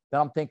 whoa.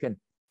 Then I'm thinking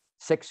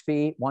 6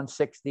 feet,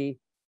 160,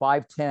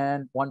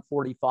 5'10",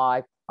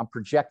 145. I'm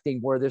projecting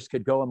where this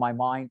could go in my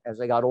mind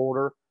as I got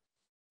older.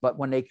 But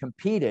when they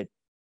competed,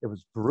 it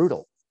was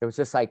brutal. It was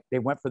just like they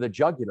went for the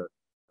jugular.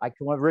 I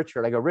come with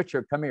Richard. I go,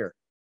 "Richard, come here."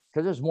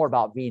 Because there's more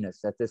about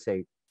Venus at this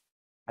age.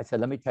 I said,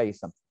 "Let me tell you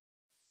something.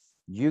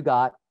 You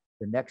got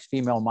the next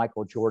female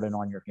Michael Jordan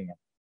on your hand."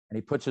 And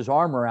he puts his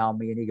arm around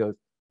me and he goes,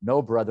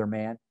 "No, brother,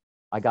 man.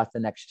 I got the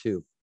next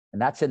 2. And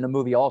that's in the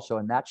movie also.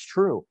 And that's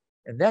true.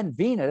 And then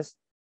Venus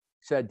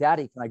said,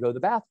 "Daddy, can I go to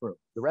the bathroom,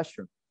 the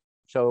restroom?"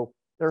 So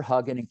they're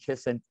hugging and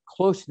kissing,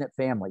 close-knit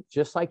family,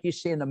 just like you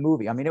see in the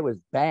movie. I mean, it was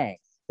bang.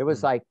 It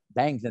was like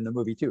bangs in the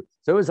movie too.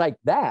 So it was like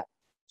that.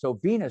 So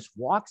Venus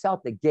walks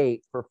out the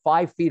gate for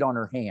 5 feet on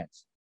her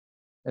hands.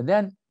 And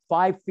then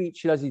 5 feet,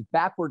 she does these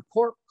backward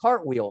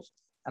cartwheels.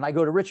 And I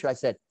go to Richard, I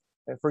said,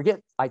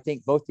 "Forget, I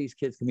think both these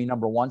kids can be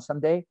number 1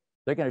 someday.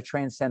 They're going to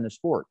transcend the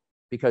sport."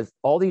 Because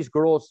all these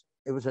girls,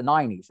 it was the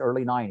 90s,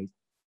 early 90s.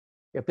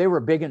 If they were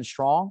big and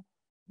strong,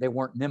 they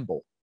weren't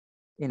nimble.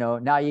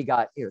 Now you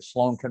got,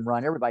 Sloan can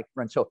run, everybody can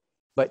run. So,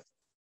 but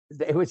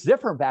it was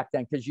different back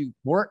then because you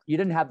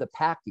didn't have the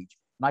package.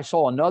 And I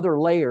saw another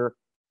layer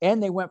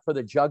and they went for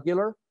the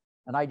jugular.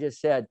 And I just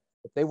said,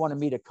 if they wanted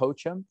me to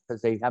coach them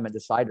because they haven't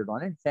decided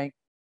on anything,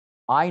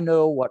 I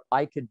know what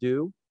I could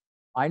do.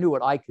 I knew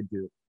what I could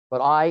do,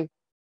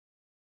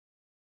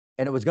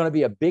 and it was going to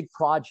be a big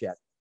project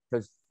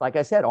because, like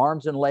I said,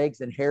 arms and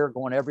legs and hair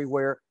going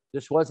everywhere.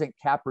 This wasn't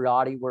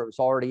Capriati where it was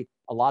already,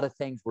 a lot of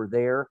things were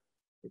there.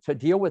 To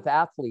deal with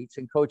athletes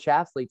and coach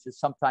athletes is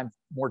sometimes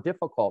more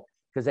difficult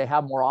because they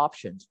have more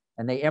options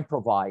and they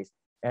improvise.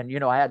 And,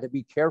 I had to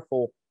be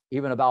careful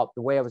even about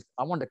the way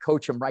I wanted to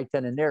coach them right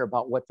then and there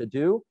about what to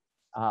do.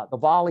 The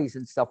volleys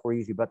and stuff were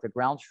easy, but the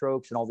ground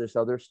strokes and all this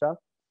other stuff.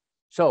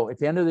 So at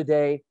the end of the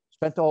day,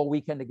 spent the whole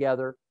weekend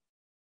together.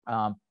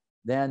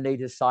 Then they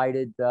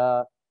decided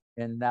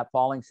in that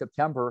following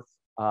September,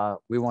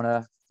 we want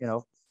to,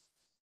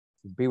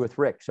 be with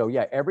Rick. So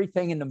yeah,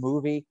 everything in the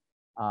movie,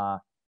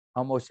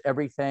 almost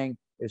everything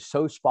is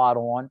so spot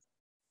on.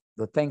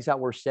 The things that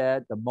were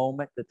said, the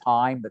moment, the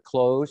time, the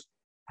clothes,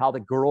 how the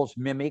girls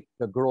mimic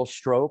the girls'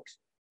 strokes.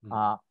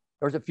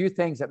 There's a few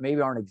things that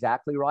maybe aren't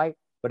exactly right,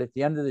 but at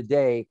the end of the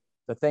day,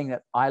 the thing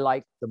that I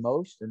like the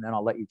most, and then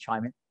I'll let you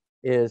chime in,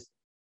 is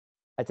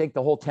I think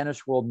the whole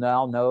tennis world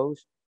now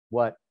knows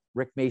what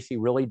Rick Macci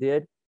really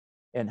did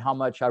and how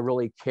much I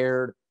really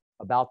cared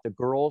about the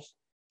girls,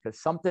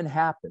 because something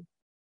happened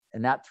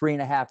in that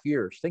 3.5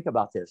 years. Think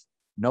about this.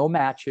 No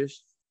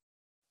matches,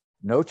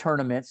 no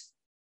tournaments,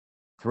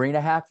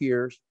 3.5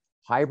 years,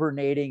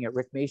 hibernating at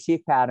Rick Macci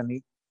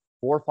Academy,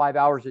 4 or 5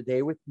 hours a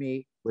day with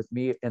me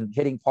and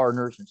hitting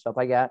partners and stuff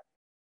like that.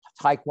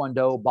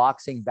 Taekwondo,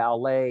 boxing,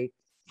 ballet,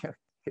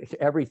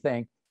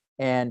 everything.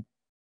 And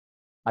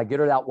I get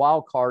her that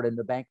wild card in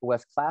the Bank of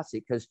West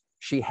Classic because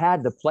she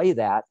had to play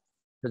that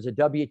because the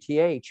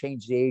WTA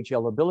changed the age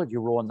eligibility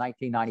rule in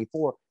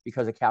 1994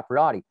 because of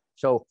Capriati.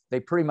 So they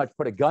pretty much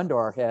put a gun to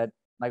our head.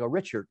 And I go,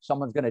 "Richard,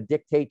 someone's going to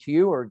dictate to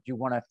you, or do you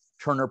want to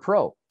turn her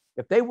pro?"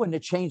 If they wouldn't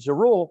have changed the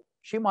rule,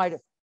 she might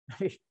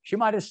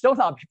have still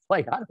not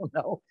played. I don't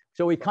know.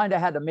 So we kind of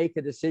had to make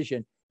a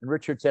decision. And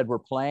Richard said, "We're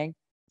playing."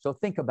 So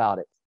think about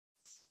it.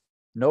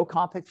 No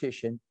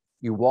competition.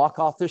 You walk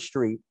off the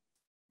street.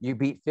 You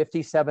beat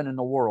 57 in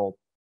the world.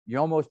 You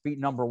almost beat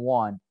number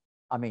 1.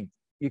 I mean,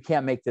 you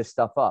can't make this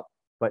stuff up.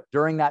 But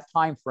during that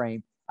time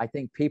frame, I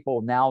think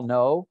people now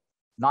know,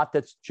 not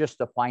that's just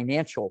the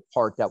financial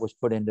part that was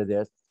put into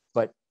this,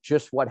 but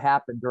just what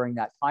happened during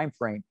that time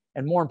frame.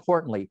 And more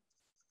importantly,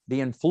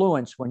 the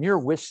influence when you're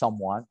with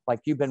someone,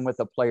 like you've been with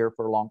a player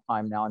for a long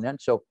time now and then.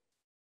 So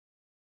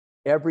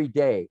every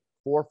day,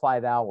 4 or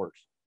 5 hours,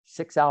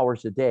 6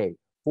 hours a day,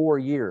 4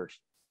 years,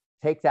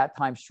 take that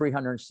times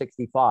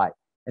 365.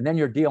 And then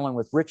you're dealing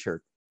with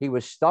Richard. He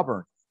was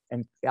stubborn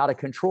and out of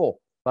control.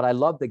 But I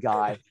love the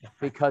guy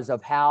because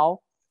of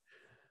how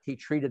he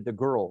treated the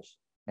girls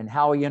and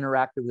how he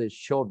interacted with his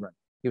children.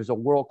 He was a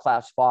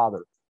world-class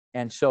father.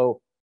 And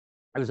so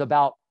it was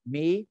about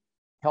me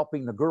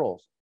helping the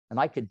girls. And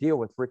I could deal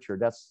with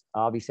Richard. That's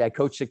obviously I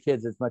coach the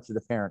kids as much as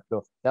the parents.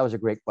 So that was a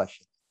great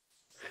question.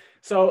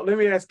 So let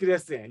me ask you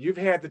this then. You've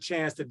had the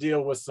chance to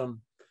deal with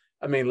some,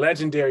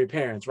 legendary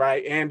parents,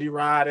 right? Andy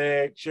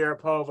Roddick,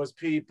 Sharapova's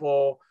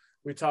people.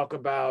 We talk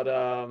about,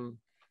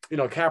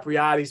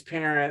 Capriati's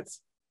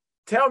parents.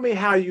 Tell me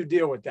how you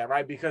deal with that,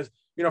 right? Because,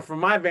 from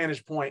my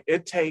vantage point,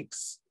 it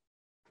takes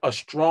a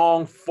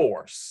strong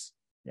force,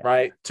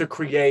 right, to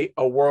create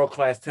a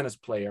world-class tennis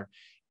player.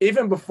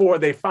 Even before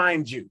they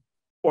find you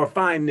or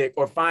find Nick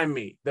or find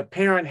me, the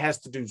parent has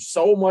to do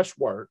so much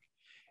work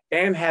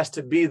and has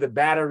to be the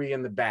battery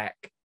in the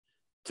back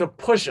to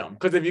push them.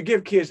 Because if you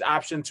give kids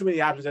too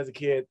many options as a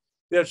kid,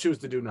 they'll choose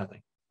to do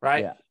nothing,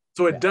 right? Yeah.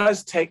 So it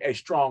does take a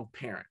strong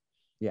parent,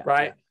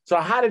 right? Yeah. So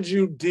how did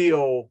you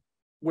deal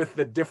with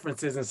the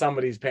differences in some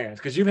of these parents?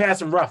 Because you've had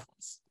some rough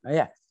ones.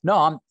 Yeah.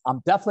 No,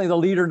 I'm definitely the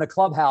leader in the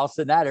clubhouse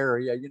in that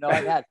area.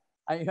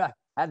 I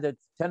had the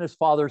tennis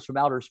fathers from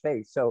outer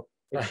space. So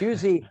it's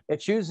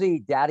usually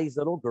daddy's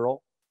little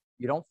girl.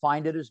 You don't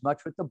find it as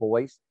much with the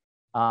boys.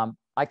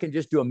 I can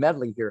just do a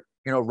medley here.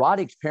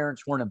 Roddick's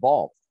parents weren't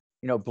involved.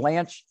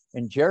 Blanche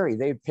and Jerry,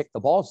 they'd pick the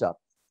balls up.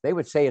 They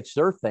would say it's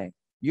their thing.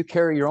 You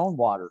carry your own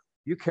water.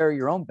 You carry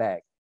your own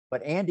bag.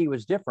 But Andy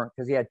was different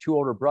because he had two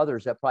older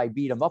brothers that probably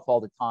beat him up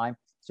all the time.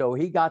 So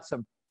he got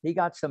some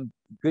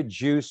good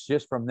juice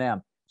just from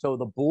them. So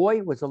the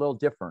boy was a little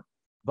different.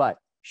 But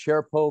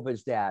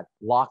Sharapova's dad,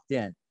 locked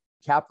in.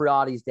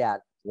 Capriati's dad,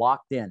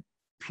 locked in.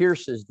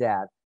 Pierce's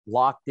dad,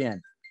 locked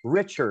in.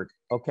 Richard,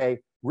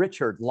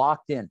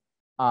 locked in.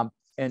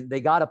 And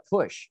they got to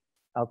push.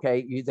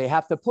 They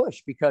have to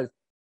push because,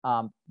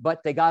 but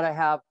they got to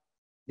have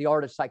the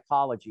art of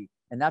psychology.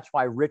 And that's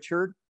why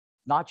Richard,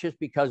 not just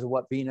because of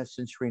what Venus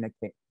and Serena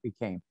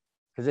became,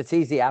 because it's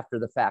easy after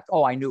the fact.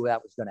 Oh, I knew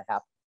that was going to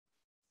happen.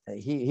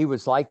 He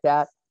was like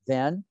that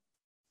then.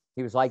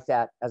 He was like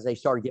that as they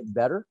started getting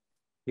better.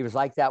 He was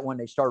like that when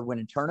they started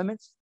winning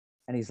tournaments.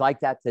 And he's like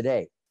that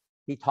today.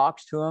 He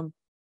talks to him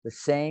the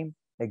same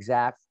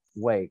exact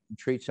way. He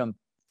treats him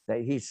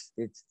that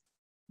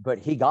but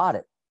he got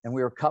it. And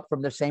we were cut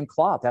from the same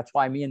cloth. That's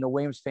why me and the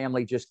Williams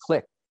family just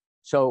clicked.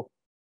 So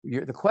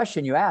the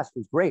question you asked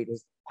was great,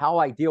 is how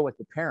I deal with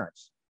the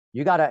parents.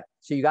 You got to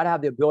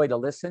have the ability to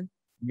listen,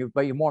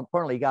 but more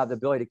importantly, you got to have the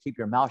ability to keep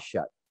your mouth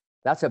shut.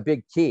 That's a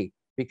big key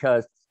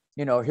because,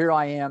 here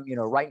I am,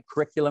 writing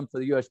curriculum for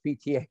the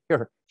USPTA,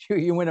 or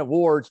you win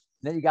awards,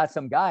 and then you got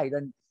some guy,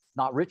 then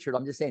not Richard,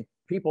 I'm just saying,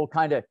 people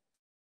kind of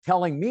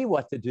telling me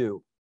what to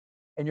do.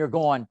 And you're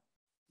going,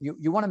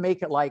 you want to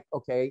make it like,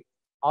 okay,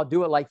 I'll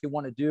do it like you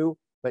want to do,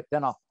 but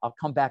then I'll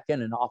come back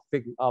in and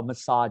I'll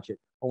massage it.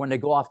 Or when they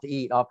go off to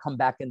eat, I'll come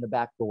back in the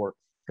back door.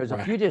 Because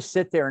if you just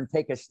sit there and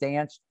take a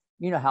stance,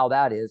 you know how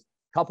that is.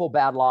 Couple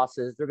bad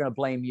losses, they're going to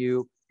blame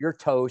you. You're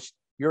toast.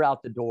 You're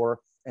out the door,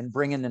 and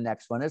bring in the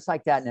next one. It's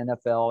like that in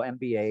NFL,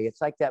 NBA.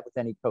 It's like that with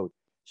any coach.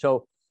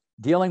 So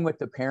dealing with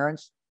the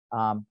parents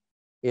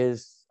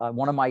is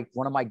one of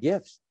my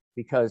gifts,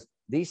 because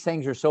these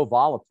things are so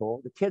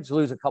volatile. The kids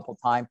lose a couple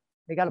times.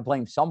 They got to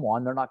blame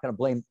someone. They're not going to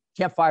blame.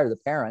 Can't fire the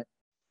parent.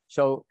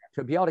 So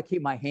to be able to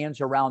keep my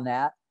hands around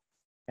that,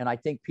 and I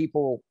think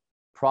people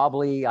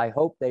probably, I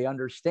hope they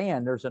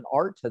understand there's an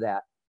art to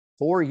that.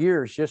 4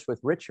 years just with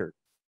Richard,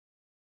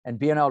 and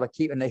being able to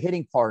keep, and the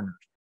hitting partners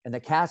and the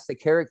cast of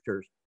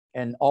characters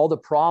and all the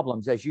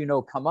problems, as you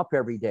know, come up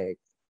every day,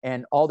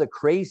 and all the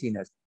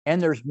craziness.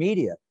 And there's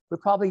media. We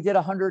probably did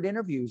 100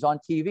 interviews on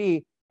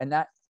TV, and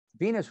that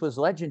Venus was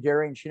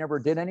legendary, and she never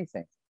did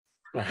anything.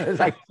 It was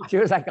like, she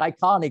was like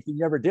iconic. You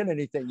never did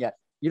anything yet.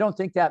 You don't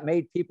think that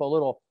made people a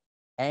little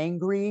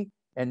angry?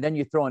 And then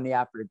you throw in the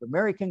African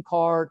American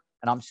card,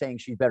 and I'm saying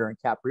she's better than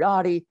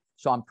Capriati,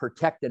 so I'm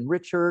protecting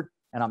Richard,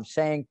 and I'm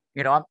saying,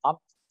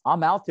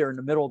 I'm out there in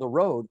the middle of the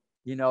road,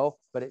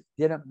 but it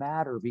didn't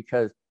matter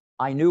because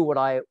I knew what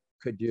I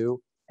could do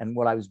and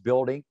what I was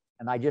building,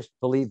 and I just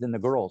believed in the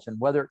girls. And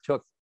whether it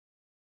took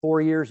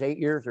 4 years, 8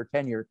 years, or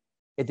 10 years,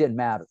 it didn't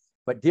matter.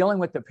 But dealing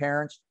with the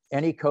parents,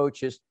 any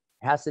coaches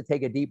has to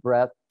take a deep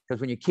breath,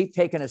 because when you keep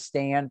taking a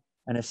stand,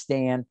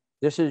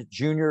 this is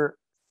junior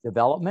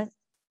development.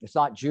 It's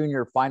not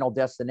junior final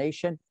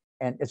destination,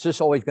 and it's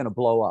just always going to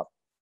blow up.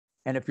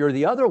 And if you're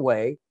the other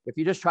way, if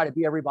you just try to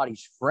be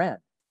everybody's friend,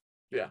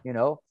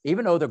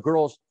 even though the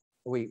girls,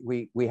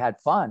 we had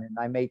fun and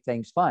I made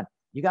things fun,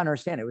 you got to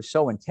understand it was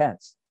so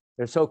intense.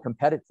 They're so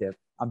competitive.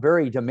 I'm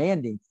very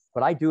demanding,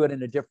 but I do it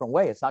in a different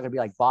way. It's not going to be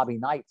like Bobby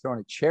Knight throwing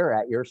a chair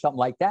at you or something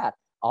like that.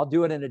 I'll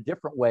do it in a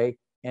different way,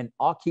 and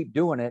I'll keep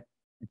doing it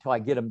until I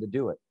get them to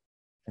do it.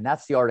 And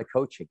that's the art of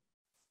coaching.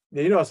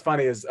 Yeah, what's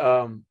funny is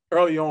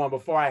early on,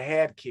 before I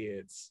had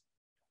kids,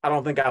 I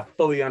don't think I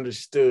fully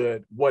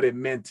understood what it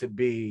meant to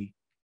be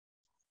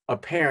a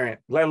parent,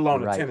 let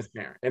alone a tennis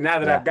parent. And now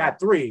that I've got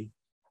 3,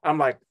 I'm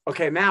like,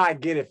 okay, now I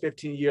get it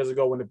 15 years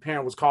ago when the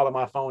parent was calling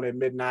my phone at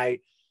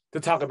midnight to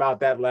talk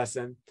about that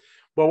lesson.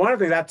 But one of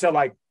the things I tell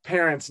like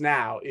parents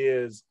now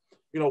is,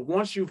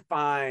 once you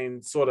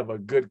find sort of a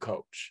good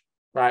coach,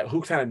 right,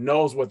 who kind of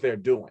knows what they're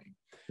doing.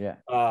 Yeah.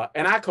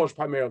 And I coach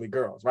primarily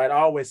girls, right? I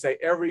always say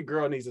every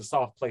girl needs a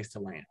soft place to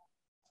land.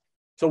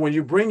 So when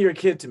you bring your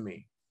kid to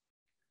me,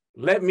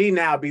 let me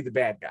now be the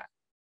bad guy,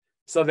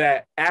 so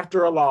that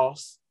after a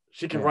loss,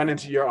 she can run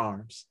into your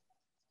arms,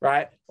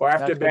 right? Or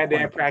after a bad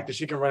day of practice,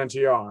 she can run into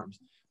your arms.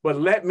 But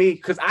let me,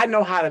 because I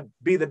know how to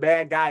be the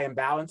bad guy and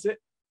balance it,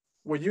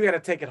 where you got to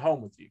take it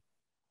home with you.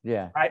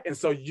 Yeah. Right. And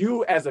so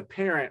you as a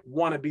parent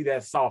want to be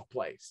that soft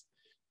place.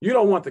 You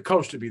don't want the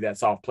coach to be that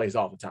soft place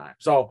all the time.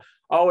 So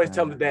I always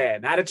tell the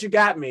dad, now that you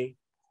got me,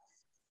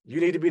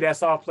 you need to be that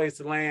soft place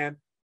to land.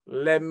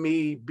 Let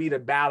me be the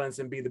balance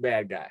and be the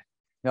bad guy.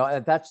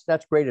 No,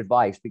 that's great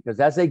advice, because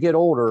as they get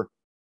older,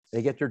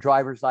 they get their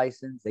driver's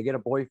license, they get a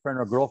boyfriend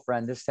or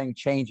girlfriend, this thing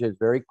changes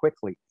very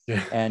quickly.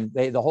 Yeah. And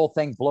the whole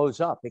thing blows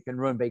up. It can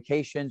ruin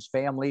vacations,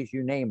 families,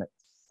 you name it.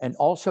 And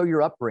also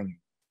your upbringing,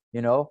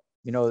 you know,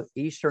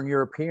 Eastern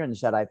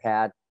Europeans that I've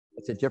had,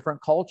 it's a different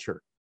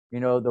culture. You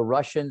know, the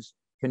Russians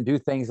can do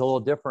things a little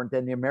different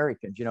than the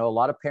Americans. You know, a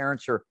lot of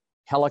parents are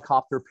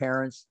helicopter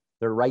parents.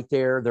 They're right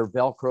there. They're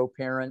Velcro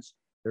parents.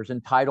 There's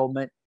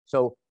entitlement.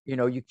 So, you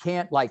know, you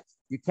can't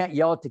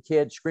yell at the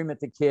kid, scream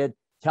at the kid,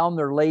 tell them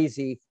they're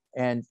lazy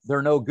and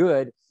they're no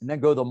good, and then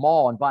go to the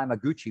mall and buy them a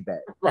Gucci bag.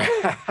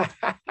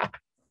 Right.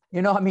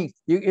 You know, I mean,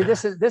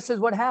 this is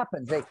what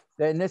happens.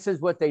 And this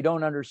is what they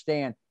don't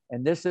understand.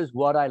 And this is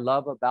what I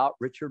love about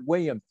Richard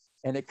Williams.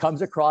 And it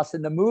comes across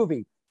in the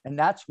movie. And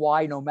that's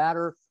why no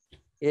matter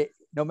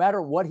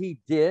what he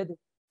did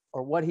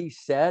or what he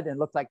said, and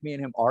looked like me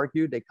and him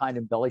argued, they kind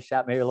of embellished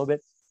that maybe a little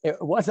bit. It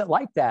wasn't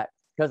like that,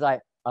 because I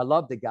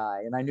loved the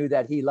guy and I knew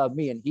that he loved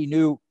me and he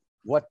knew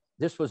what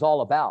this was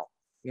all about,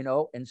 you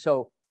know? And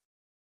so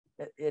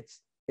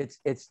it's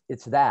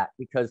that,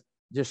 because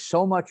there's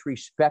so much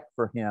respect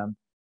for him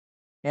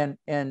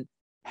and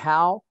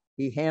how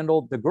he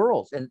handled the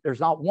girls. And there's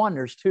not one,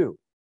 there's two.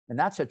 And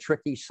that's a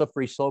tricky,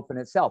 slippery slope in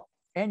itself.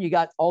 And you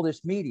got all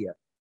this media.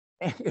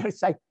 And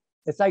it's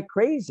like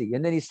crazy.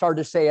 And then he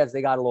started to say, as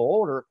they got a little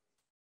older,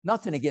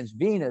 nothing against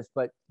Venus,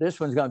 but this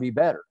one's going to be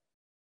better.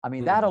 I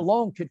mean, that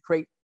alone could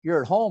create,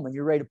 you're at home and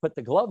you're ready to put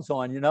the gloves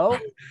on, you know?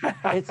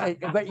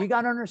 But you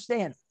got to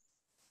understand,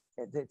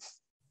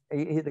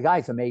 the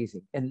guy's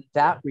amazing. In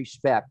that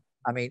respect,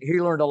 I mean,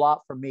 he learned a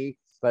lot from me,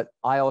 but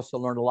I also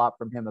learned a lot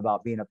from him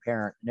about being a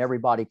parent, and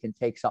everybody can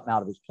take something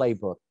out of his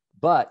playbook.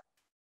 But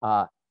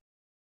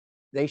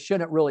they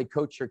shouldn't really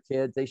coach your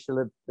kids. They should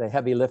live the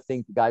heavy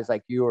lifting for guys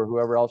like you or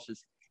whoever else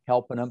is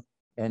helping them.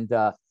 And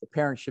the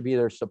parents should be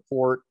their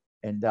support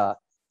and,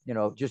 you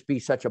know, just be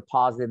such a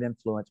positive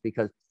influence,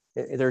 because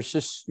there's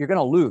just, you're going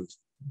to lose.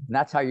 And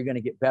that's how you're going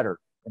to get better.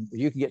 And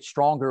you can get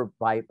stronger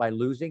by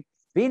losing.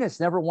 Venus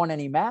never won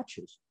any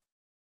matches.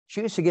 She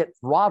used to get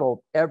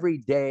throttled every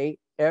day,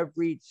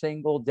 every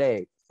single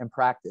day in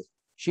practice.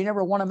 She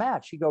never won a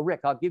match. She'd go, Rick,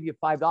 I'll give you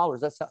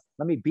 $5.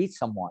 Let me beat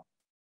someone.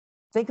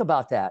 Think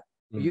about that.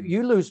 Mm-hmm.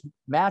 You lose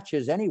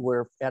matches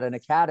anywhere at an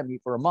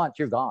academy for a month,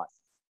 you're gone.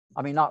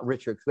 I mean, not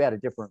Richard, because we had a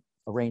different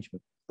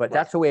arrangement, but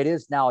that's the way it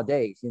is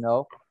nowadays, you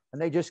know,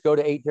 and they just go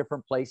to 8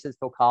 different places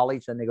till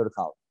college, and they go to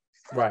college.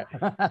 Right.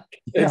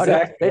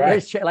 Exactly.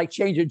 They're like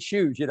changing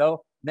shoes, you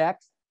know,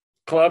 next.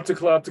 Club to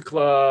club to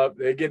club.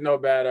 They get no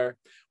better.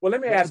 Well,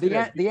 let me ask you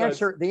this,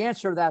 the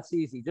answer, that's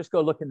easy. Just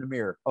go look in the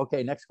mirror.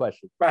 Okay, next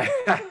question. Right.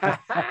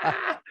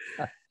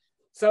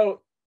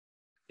 So,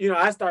 you know,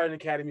 I started an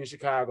academy in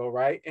Chicago,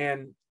 right?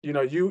 And, you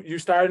know, you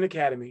started an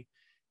academy,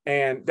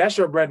 and that's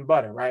your bread and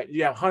butter, right?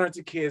 You have hundreds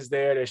of kids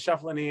there. They're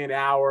shuffling in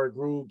hour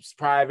groups,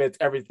 privates,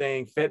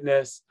 everything,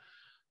 fitness.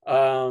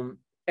 And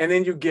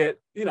then you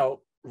get, you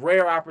know,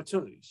 rare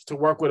opportunities to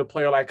work with a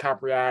player like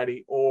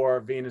Capriati or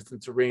Venus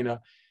and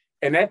Serena.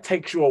 And that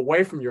takes you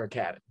away from your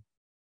academy,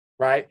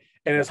 right?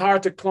 And it's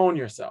hard to clone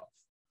yourself.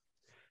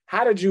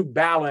 How did you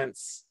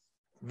balance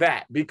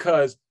that?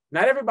 Because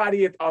not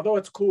everybody, although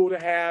it's cool to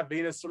have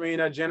Venus,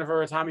 Serena,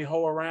 Jennifer, Tommy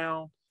Ho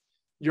around,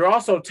 you're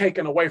also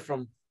taken away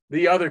from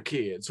the other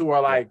kids who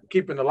are like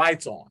keeping the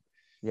lights on.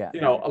 Yeah.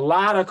 You know, a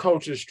lot of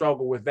coaches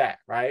struggle with that,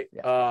 right?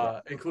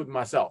 Including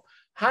myself.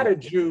 How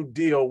did you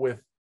deal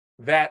with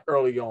that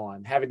early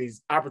on, having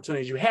these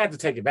opportunities you had to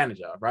take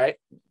advantage of, right?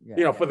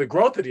 You know, for the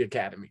growth of the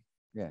academy,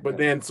 but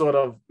then sort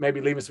of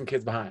maybe leaving some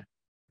kids behind.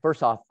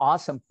 First off,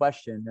 awesome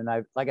question.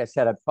 And like I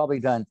said, I've probably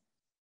done,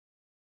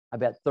 I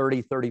bet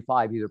 30,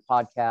 35, either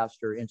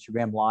podcasts or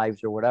Instagram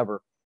lives or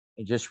whatever,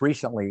 and just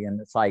recently.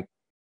 And it's like,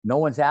 no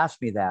one's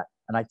asked me that.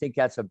 And I think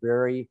that's a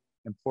very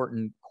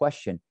important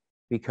question,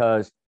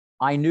 because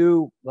I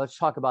knew, let's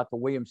talk about the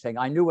Williams thing.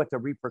 I knew what the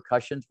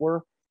repercussions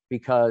were,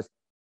 because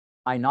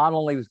I not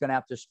only was going to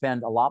have to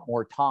spend a lot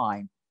more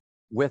time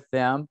with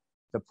them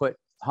to put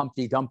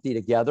Humpty Dumpty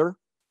together,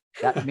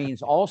 that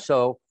means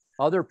also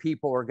other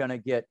people are going to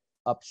get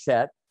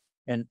upset.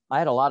 And I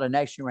had a lot of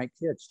nationally ranked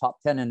kids, top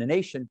 10 in the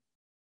nation,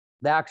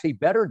 they're actually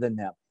better than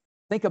them.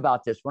 Think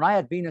about this. When I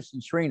had Venus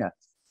and Serena,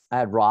 I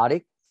had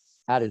Roddick,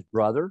 had his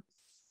brother,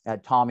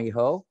 had Tommy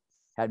Ho,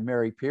 had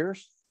Mary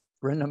Pierce,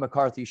 Brenda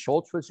McCarthy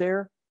Schultz was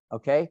there.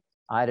 Okay.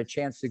 I had a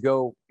chance to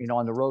go, you know,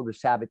 on the road with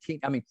Sabatini.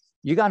 I mean,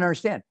 you got to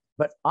understand,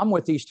 but I'm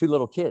with these 2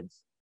 little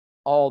kids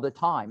all the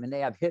time, and they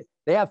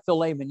have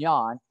filet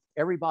mignon.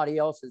 Everybody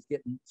else is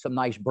getting some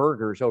nice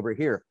burgers over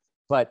here.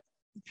 But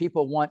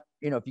people want,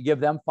 if you give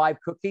them 5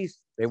 cookies,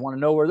 they want to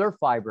know where their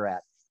 5 are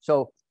at.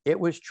 So it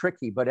was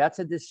tricky, but that's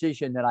a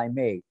decision that I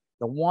made.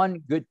 The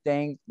one good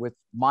thing with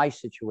my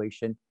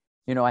situation,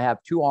 I have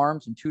 2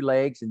 arms and 2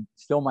 legs, and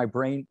still my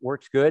brain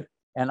works good.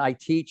 And I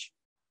teach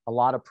a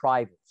lot of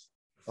privates.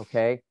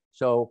 Okay.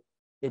 So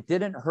it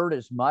didn't hurt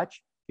as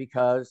much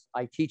because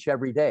I teach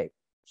every day.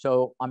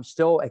 So I'm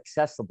still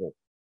accessible.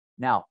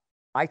 Now,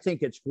 I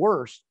think it's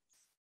worse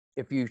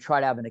if you try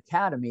to have an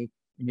academy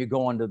and you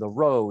go onto the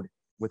road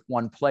with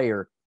 1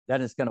 player,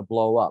 then it's going to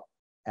blow up,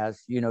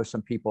 as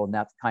some people, and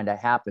that kind of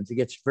happens. It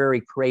gets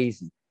very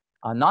crazy.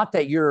 Not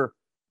that you're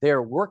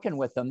there working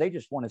with them, they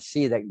just want to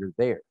see that you're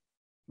there.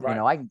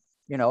 Right.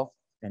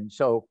 And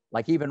so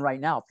like even right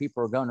now,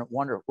 people are going to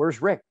wonder,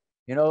 where's Rick?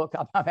 I'm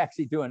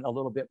actually doing a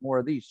little bit more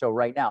of these. So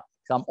right now,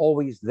 so I'm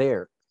always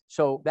there.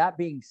 So that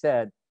being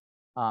said,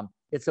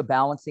 it's a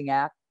balancing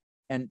act.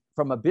 And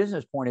from a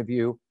business point of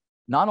view,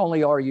 not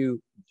only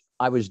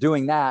I was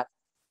doing that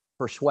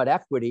for sweat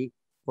equity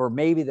for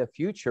maybe the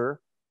future,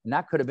 and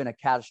that could have been a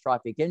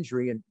catastrophic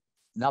injury and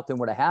nothing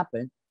would have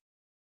happened.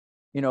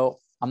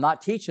 I'm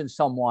not teaching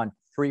someone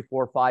 $300,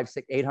 $400,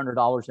 $500, $600,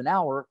 $800 an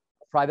hour,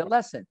 a private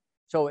lesson.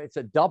 So it's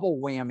a double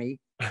whammy.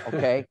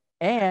 Okay.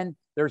 And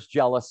there's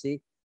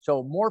jealousy.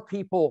 So more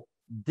people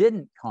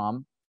didn't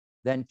come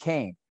than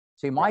came.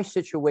 See, my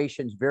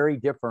situation's very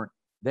different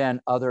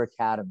than other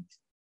academies.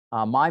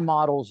 My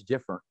model's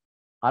different.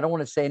 I don't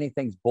want to say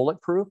anything's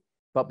bulletproof,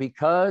 but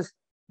because,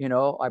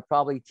 I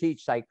probably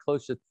teach like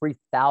close to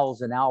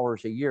 3,000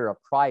 hours a year of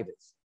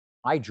privates.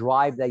 I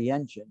drive the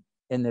engine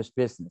in this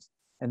business.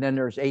 And then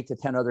there's 8 to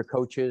 10 other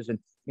coaches and,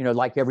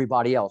 like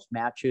everybody else,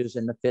 matches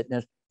and the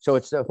fitness. So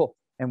it's the whole,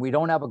 and we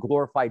don't have a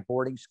glorified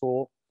boarding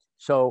school.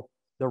 So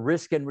the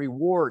risk and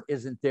reward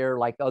isn't there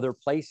like other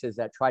places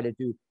that try to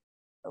do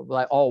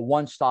like all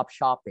one-stop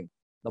shopping.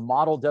 The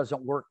model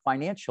doesn't work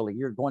financially.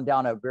 You're going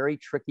down a very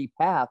tricky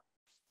path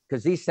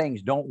because these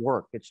things don't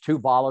work. It's too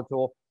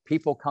volatile.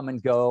 People come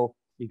and go.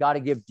 You got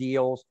to give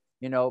deals.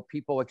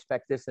 People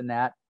expect this and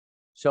that.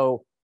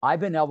 So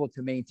I've been able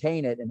to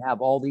maintain it and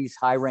have all these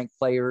high-ranked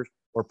players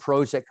or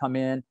pros that come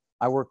in.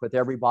 I work with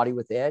everybody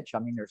with Edge. I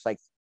mean, there's like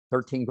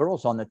 13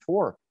 girls on the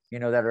tour,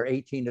 that are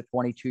 18 to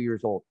 22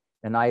 years old.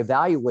 And I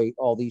evaluate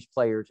all these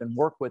players and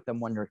work with them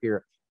when they're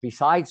here,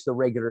 besides the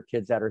regular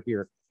kids that are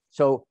here.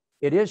 So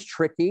it is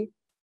tricky.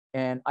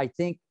 And I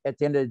think at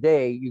the end of the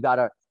day,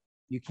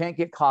 you can't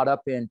get caught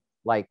up in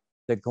like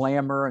the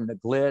glamour and the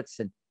glitz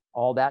and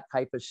all that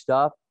type of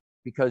stuff,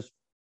 because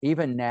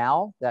even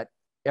now that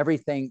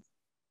everything,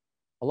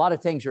 a lot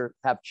of things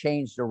have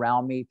changed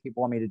around me.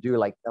 People want me to do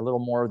like a little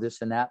more of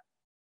this and that.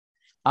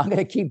 I'm going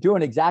to keep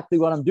doing exactly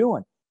what I'm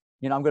doing.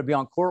 I'm going to be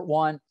on court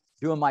 1,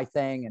 doing my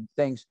thing, and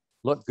things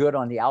look good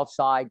on the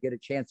outside, get a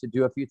chance to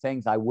do a few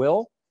things, I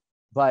will,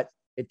 but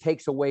it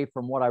takes away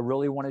from what I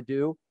really want to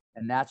do.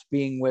 And that's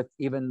being with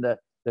even the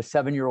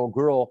 7-year-old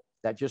girl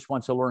that just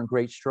wants to learn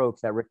great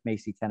strokes at Rick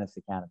Macci Tennis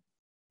Academy.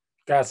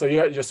 God, so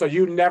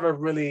you never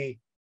really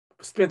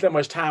spent that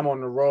much time on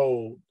the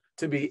road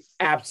to be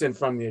absent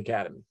from the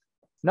academy.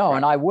 No, right?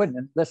 And I wouldn't.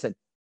 And listen,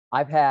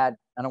 I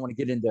don't want to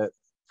get into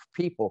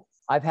people.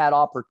 I've had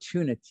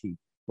opportunity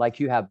like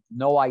you have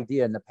no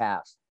idea in the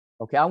past.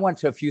 Okay, I went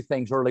to a few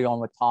things early on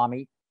with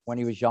Tommy when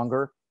he was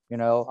younger. I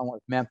went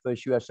with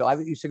Memphis, USO. I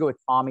used to go with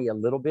Tommy a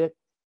little bit,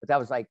 but that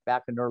was like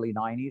back in the early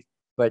 90s.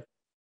 But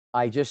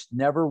I just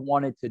never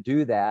wanted to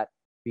do that.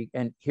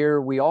 And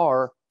here we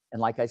are.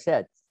 And like I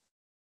said,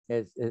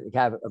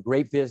 have a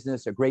great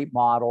business, a great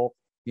model.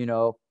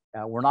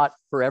 We're not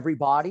for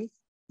everybody,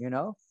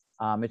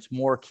 it's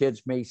more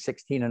kids maybe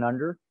 16 and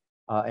under,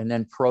 and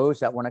then pros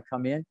that want to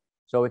come in.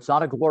 So it's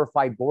not a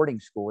glorified boarding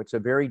school. It's a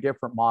very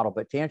different model.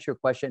 But to answer your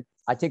question,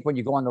 I think when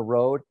you go on the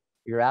road,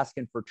 you're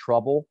asking for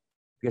trouble,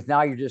 because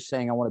now you're just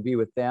saying, I want to be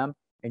with them.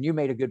 And you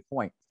made a good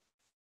point.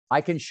 I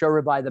can show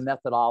everybody the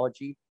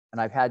methodology. And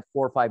I've had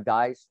 4 or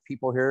 5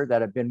 people here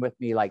that have been with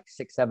me like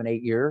 6, 7,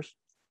 8 years,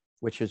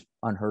 which is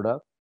unheard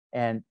of.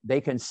 And they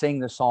can sing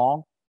the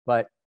song,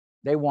 but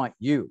they want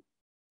you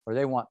or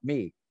they want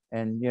me.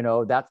 And,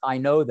 I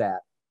know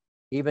that.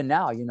 Even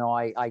now,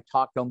 I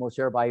talk to almost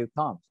everybody who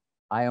comes.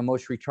 I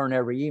almost return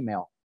every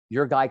email.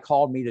 Your guy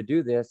called me to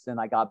do this, and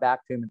I got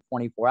back to him in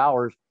 24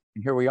 hours,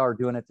 and here we are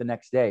doing it the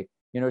next day.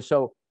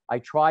 So I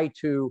try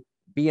to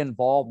be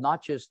involved,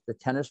 not just the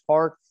tennis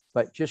part,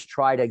 but just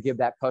try to give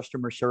that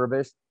customer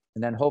service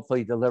and then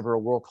hopefully deliver a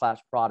world-class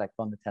product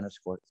on the tennis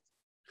court.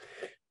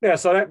 Yeah,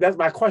 so that's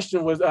my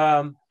question was,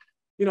 how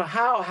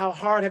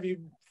hard have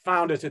you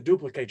found it to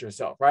duplicate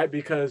yourself, right?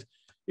 Because,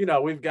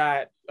 we've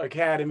got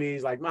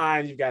academies like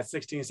mine, you've got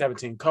 16,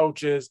 17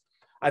 coaches.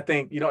 I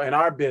think, in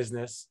our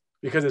business,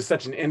 because it's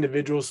such an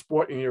individual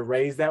sport and you're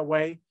raised that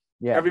way,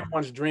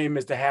 everyone's dream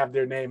is to have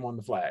their name on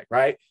the flag,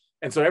 right?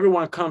 And so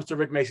everyone comes to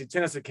Rick Macci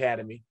Tennis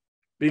Academy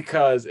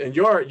because, and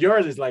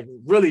yours is like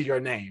really your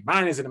name.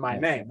 Mine isn't my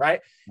name,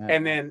 right?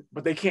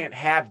 But they can't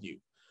have you.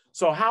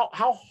 So how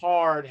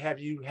hard have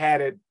you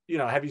had it,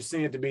 have you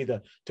seen it to be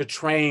to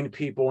train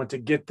people and to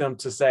get them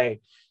to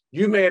say,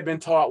 you may have been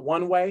taught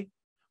one way,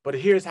 but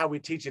here's how we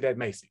teach it at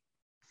Macci?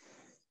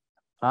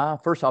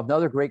 First off,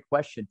 another great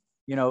question.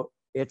 You know,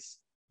 it's,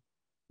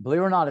 believe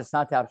it or not, it's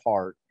not that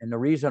hard. And the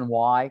reason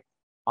why,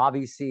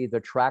 obviously, the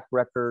track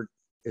record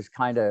is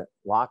kind of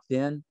locked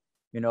in,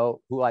 you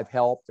know, who I've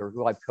helped or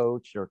who I've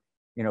coached, or,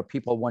 you know,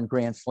 people won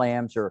Grand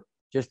Slams, or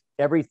just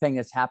everything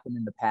that's happened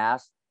in the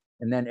past.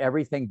 And then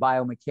everything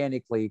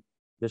biomechanically,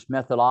 this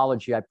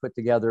methodology I put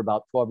together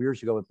about 12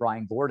 years ago with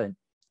Brian Gordon.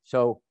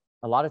 So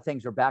a lot of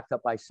things are backed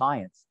up by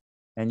science.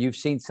 And you've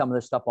seen some of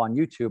this stuff on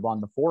YouTube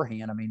on the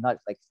forehand. I mean,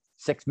 that's like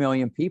 6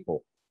 million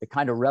people. It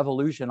kind of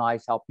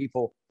revolutionized how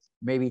people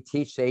maybe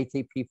teach the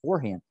ATP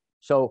forehand.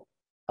 So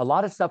a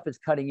lot of stuff is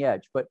cutting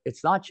edge, but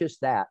it's not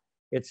just that.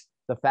 It's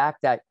the fact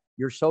that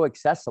you're so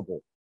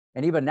accessible.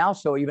 And even now,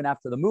 so even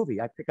after the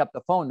movie, I pick up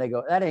the phone, they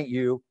go, that ain't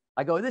you.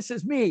 I go, this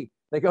is me.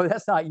 They go,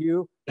 that's not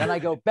you. And I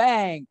go,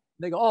 bang.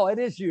 They go, oh, it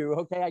is you.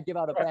 Okay, I give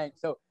out a bang.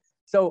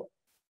 So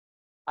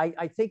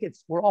I think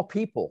we're all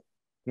people,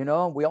 you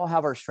know, we all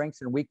have our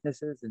strengths and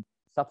weaknesses and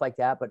stuff like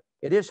that, but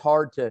it is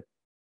hard to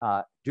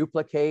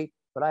duplicate.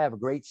 But I have a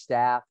great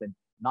staff, and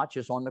not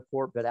just on the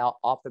court, but out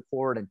off the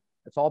court. And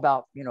it's all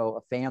about, you know,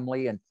 a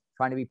family and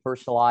trying to be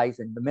personalized.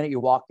 And the minute you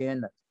walk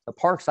in, the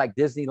park's like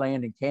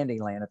Disneyland and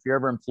Candyland. If you're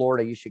ever in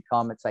Florida, you should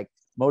come. It's like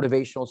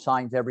motivational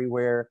signs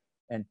everywhere.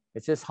 And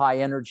it's just high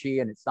energy,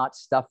 and it's not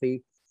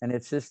stuffy. And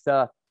it's just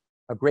a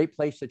great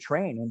place to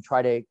train and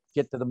try to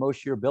get to the most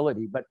of your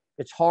ability. But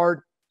it's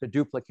hard to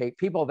duplicate.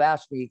 People have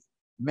asked me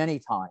many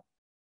times,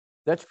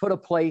 let's put a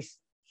place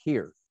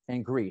here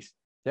in Greece.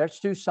 Let's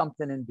do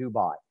something in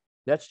Dubai.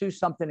 Let's do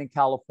something in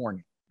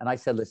California. And I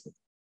said, listen,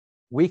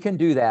 we can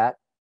do that.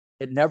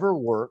 It never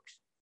works.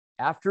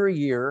 After a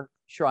year,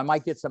 sure, I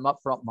might get some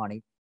upfront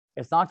money.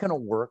 It's not going to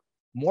work.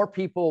 More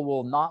people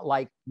will not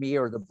like me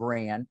or the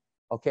brand.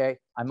 Okay.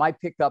 I might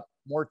pick up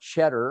more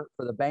cheddar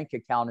for the bank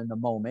account in the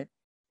moment,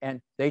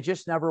 and they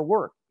just never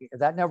work.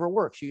 That never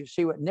works. You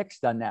see what Nick's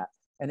done that,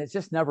 and it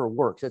just never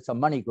works. It's a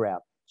money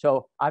grab.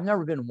 So I've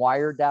never been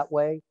wired that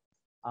way.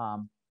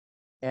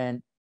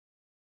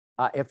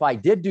 If I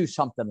did do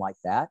something like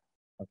that,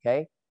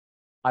 okay,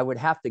 I would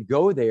have to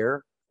go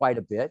there quite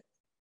a bit.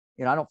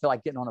 You know, I don't feel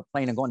like getting on a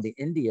plane and going to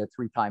India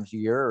 3 times a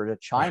year, or to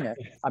China.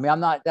 I mean,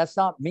 that's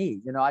not me.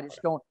 You know, I just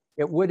don't,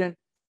 it wouldn't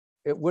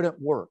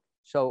work.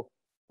 So,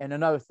 and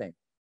another thing,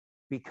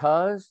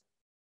 because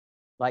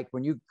like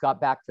when you got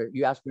back to,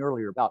 you asked me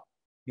earlier about,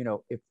 you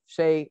know, if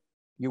say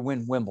you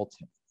win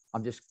Wimbledon,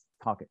 I'm just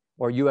talking,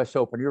 or US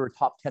Open, you're a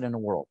top 10 in the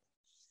world,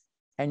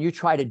 and you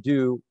try to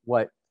do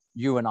what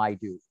you and I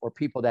do, or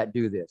people that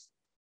do this,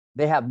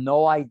 they have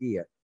no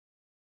idea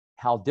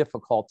how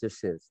difficult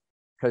this is.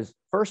 Because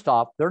first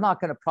off, they're not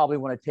going to probably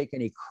want to take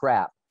any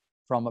crap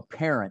from a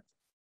parent,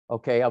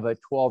 okay, of a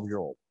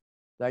 12-year-old,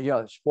 you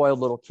know, spoiled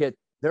little kid.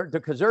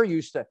 Because they're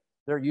used to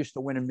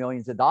winning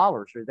millions of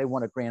dollars, or they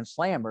won a Grand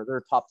Slam, or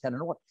they're top 10 in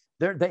the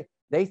world.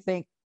 They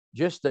think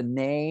just the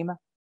name,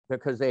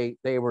 because they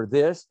were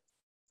this,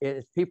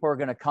 is people are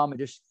going to come and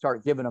just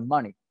start giving them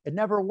money. It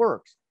never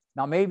works.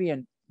 Now, maybe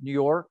in New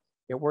York,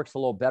 it works a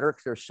little better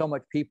because there's so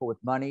much people with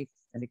money,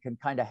 and it can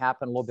kind of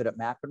happen a little bit at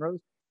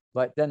McEnroe's.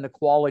 But then the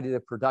quality of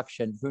the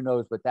production, who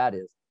knows what that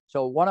is.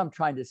 So what I'm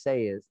trying to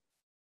say is,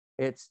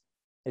 it's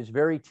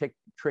very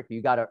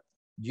tricky.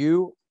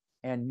 You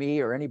and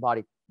me or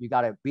anybody, you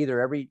got to be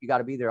there you got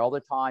to be there all the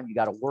time. You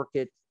got to work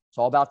it. It's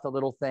all about the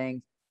little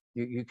things.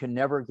 You can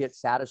never get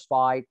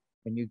satisfied,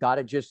 and you got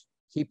to just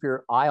keep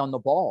your eye on the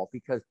ball,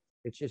 because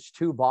it's just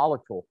too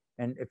volatile.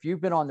 And if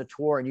you've been on the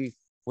tour and you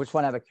just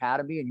want to have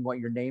academy and you want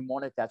your name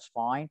on it, that's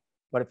fine.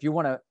 But if you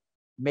want to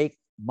make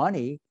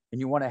money and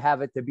you want to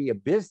have it to be a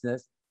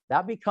business,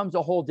 that becomes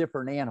a whole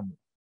different animal.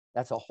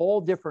 That's a whole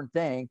different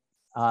thing.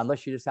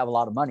 Unless you just have a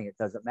lot of money, it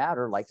doesn't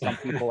matter. Like some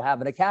people have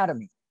an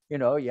academy, you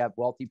know, you have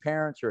wealthy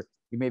parents, or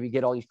you maybe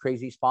get all these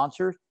crazy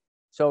sponsors.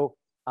 So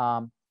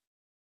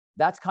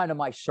that's kind of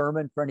my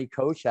sermon for any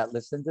coach that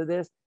listens to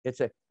this.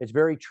 It's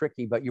very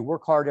tricky, but you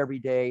work hard every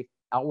day,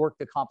 outwork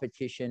the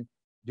competition,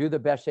 do the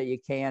best that you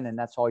can, and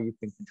that's all you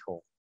can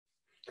control.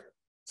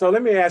 So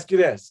let me ask you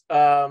this.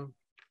 Someone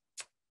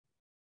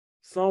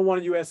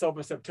won US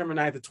Open September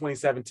 9th of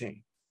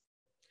 2017.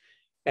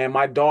 And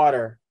my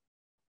daughter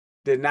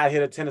did not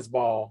hit a tennis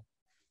ball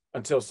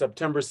until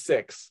September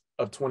 6th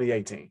of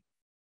 2018.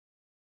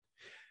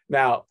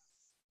 Now,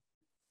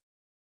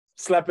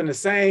 slept in the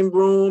same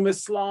room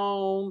as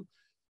Sloan,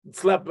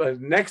 slept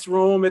in the next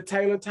room at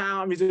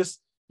Taylortown. I mean, just,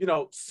 you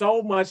know,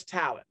 so much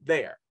talent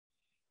there.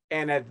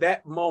 And at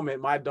that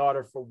moment, my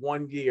daughter for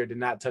 1 year did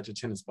not touch a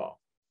tennis ball,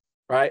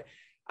 right?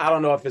 I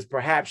don't know if it's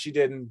perhaps she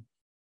didn't,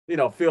 you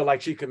know, feel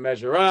like she could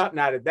measure up.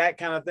 Now that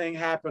kind of thing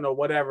happened, or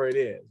whatever it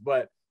is,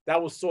 but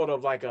that was sort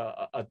of like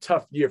a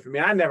tough year for me.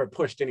 I never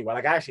pushed anyone.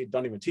 Like, I actually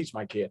don't even teach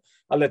my kid.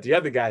 I let the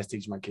other guys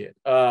teach my kid.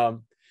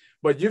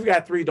 But you've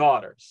got 3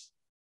 daughters.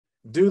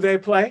 Do they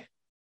play?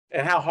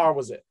 And how hard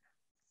was it?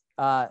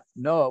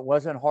 No, it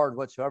wasn't hard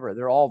whatsoever.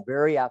 They're all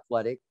very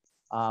athletic.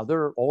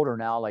 They're older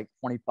now, like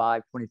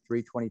 25,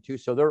 23, 22.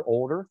 So they're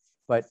older,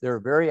 but they're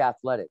very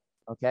athletic.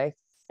 Okay.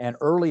 And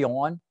early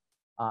on,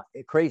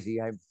 crazy.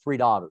 I have 3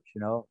 daughters,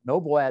 you know, no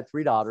boy had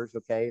 3 daughters.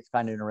 Okay. It's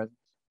kind of interesting,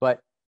 but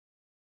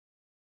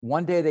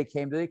one day they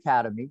came to the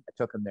academy. I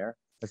took them there.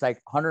 It's like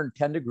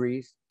 110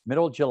 degrees,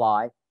 middle of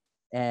July,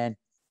 and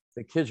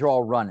the kids are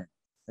all running.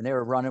 And they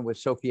were running with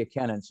Sophia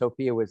Kennan.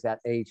 Sophia was that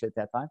age at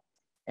that time.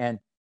 And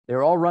they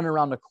were all running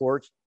around the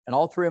courts. And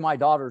all three of my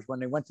daughters, when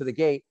they went to the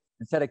gate,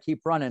 instead of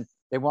keep running,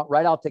 they went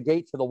right out the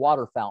gate to the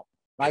water fountain.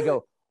 And I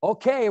go,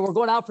 okay, we're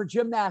going out for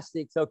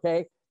gymnastics,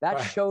 okay? That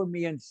showed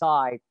me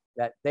inside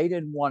that they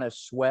didn't want to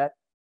sweat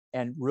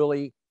and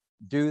really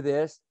do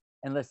this.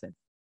 And listen,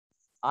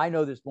 I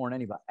know this more than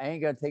anybody. I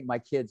ain't going to take my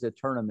kids to a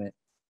tournament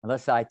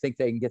unless I think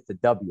they can get the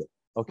W.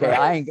 Okay.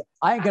 Right.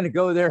 I ain't going to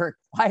go there.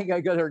 I ain't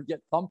going to go there and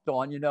get thumped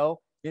on,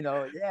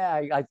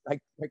 yeah, I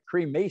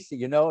cream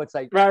Macy, it's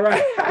like,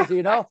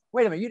 right.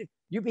 Wait a minute.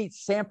 You beat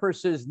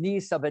Sampras's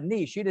niece of a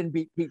niece. You didn't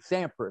beat Pete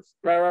Sampras.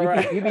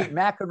 Right. You beat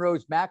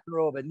McEnroe's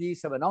McEnroe of a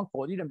niece of an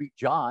uncle. You didn't beat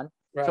John.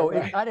 Right, so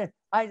right.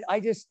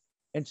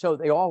 And so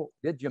they all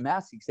did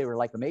gymnastics. They were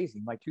like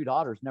amazing. My two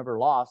daughters never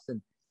lost.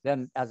 And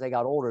then as they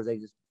got older, they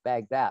just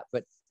bagged that.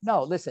 But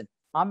no, listen,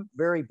 I'm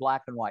very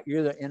black and white. You're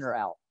either in or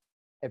out.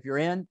 If you're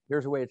in,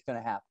 here's the way it's going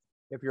to happen.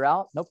 If you're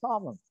out, no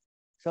problem.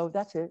 So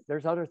that's it.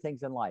 There's other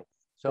things in life.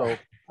 So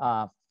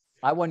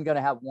I wasn't going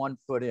to have one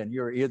foot in.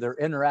 You're either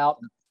in or out.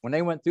 When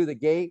they went through the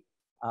gate,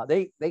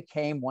 they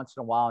came once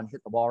in a while and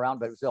hit the ball around,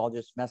 but it was all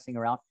just messing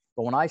around.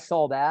 But when I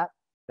saw that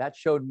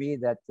showed me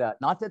that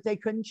not that they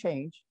couldn't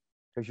change,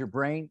 because your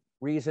brain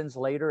reasons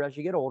later as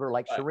you get older,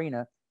 like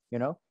Serena,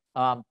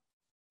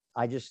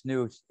 I just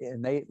knew,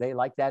 and they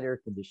like that air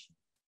conditioning.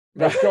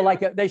 They still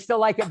like it. They still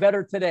like it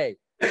better today.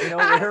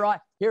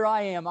 Here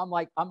I am. I'm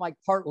like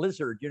part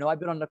lizard. I've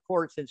been on the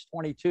court since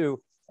 22,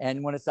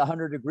 and when it's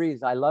 100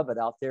 degrees, I love it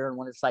out there, and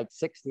when it's like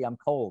 60, I'm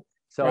cold.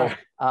 So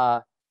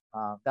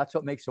that's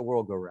what makes the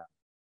world go round.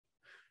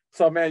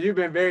 So, man, you've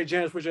been very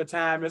generous with your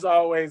time. It's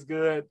always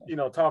good,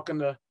 talking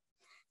to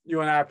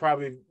you, and I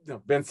probably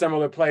been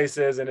similar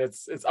places, and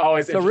it's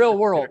always the real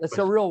world. It's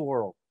the real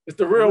world. It's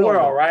the real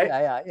world,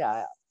 right?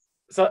 Yeah.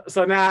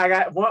 So now I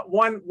got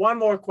one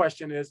more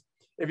question is,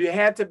 if you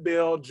had to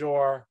build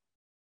your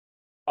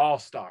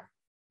all-star,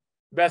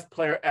 best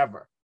player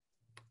ever,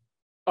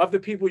 of the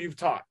people you've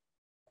taught,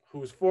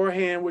 whose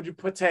forehand would you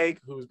take?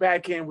 Whose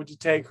backhand would you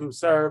take? Who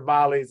serve,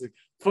 volleys,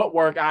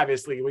 footwork?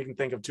 Obviously, we can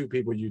think of two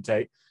people you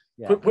take.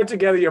 Yeah. Put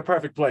together your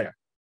perfect player.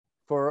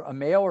 For a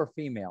male or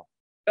female?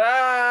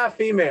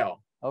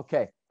 Female.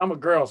 Okay. I'm a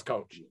girls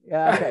coach.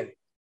 Yeah. Okay.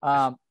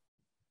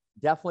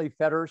 Definitely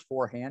Federer's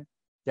forehand.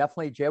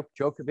 Definitely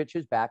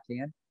Djokovic's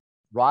backhand.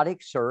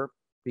 Roddick's serve,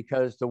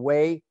 because the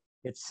way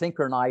it's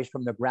synchronized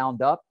from the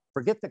ground up.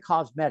 Forget the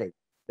cosmetic,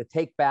 the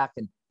take back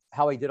and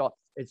how he did all.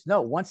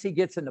 Once he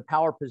gets in the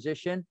power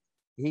position,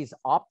 he's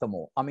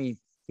optimal. I mean,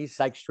 he's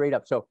like straight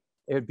up. So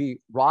it would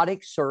be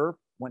Roddick's serve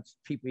once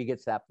he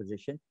gets that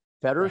position.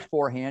 Federer's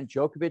forehand,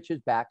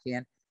 Djokovic's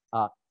backhand,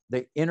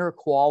 the inner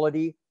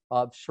quality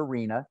of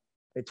Serena.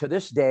 To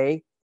this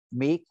day,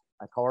 Meek,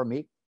 I call her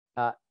Meek,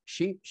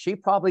 she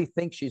probably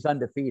thinks she's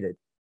undefeated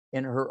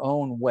in her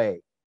own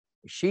way.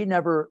 She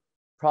never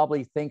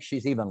probably thinks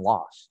she's even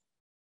lost.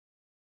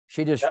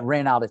 She just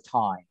ran out of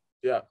time.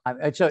 Yeah.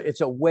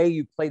 It's a way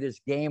you play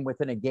this game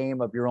within a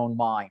game of your own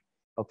mind.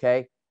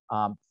 Okay.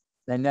 And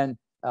then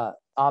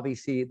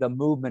obviously the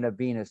movement of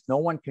Venus. No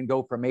one can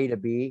go from A to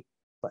B,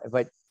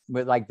 but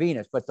like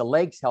Venus, but the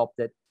legs helped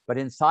it. But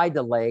inside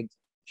the legs,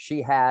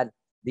 she had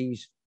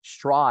these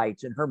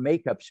strides, and her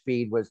makeup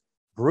speed was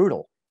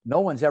brutal.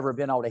 No one's ever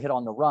been able to hit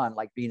on the run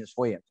like Venus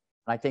Williams.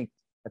 And I think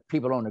if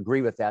people don't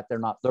agree with that,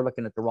 they're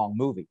looking at the wrong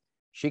movie.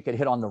 She could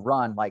hit on the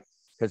run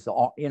because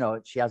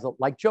she has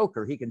like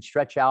Joker, he can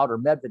stretch out, or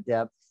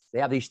Medvedev. They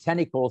have these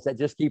tentacles that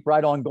just keep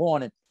right on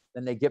going, and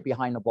then they get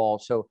behind the ball.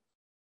 So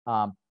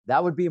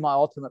that would be my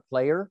ultimate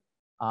player.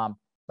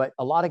 But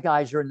a lot of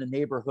guys are in the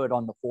neighborhood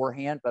on the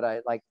forehand, but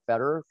I like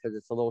Federer because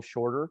it's a little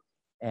shorter,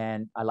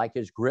 and I like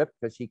his grip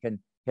because he can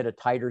hit a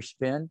tighter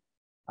spin.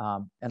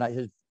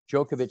 His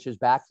Djokovic's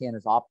backhand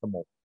is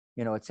optimal.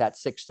 It's at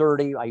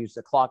 630. I use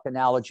the clock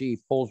analogy. He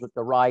pulls with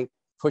the right,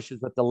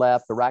 pushes with the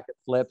left, the racket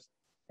flips.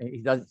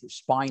 His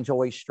spine's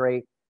always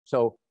straight.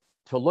 So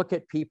to look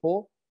at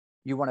people,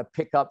 you want to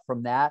pick up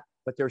from that.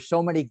 But there's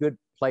so many good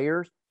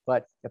players.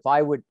 But if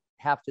I would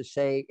have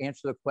to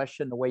answer the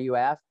question the way you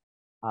asked,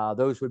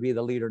 those would be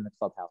the leader in the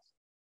clubhouse.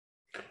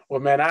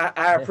 Well, man,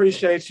 I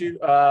appreciate you.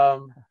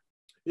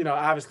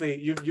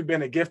 Obviously you've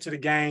been a gift to the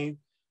game.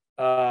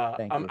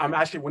 I'm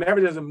actually,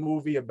 whenever there's a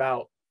movie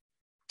about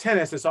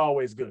tennis, it's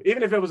always good.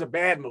 Even if it was a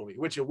bad movie,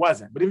 which it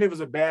wasn't, but even if it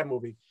was a bad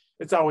movie,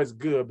 it's always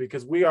good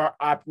because we're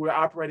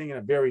operating in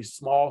a very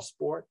small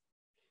sport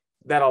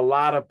that a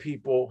lot of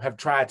people have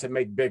tried to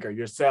make bigger.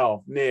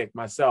 Yourself, Nick,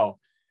 myself.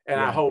 And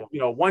I hope,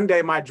 one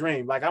day my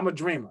dream, like I'm a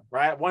dreamer,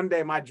 right? One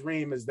day my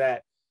dream is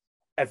that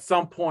at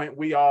some point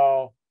we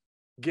all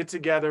get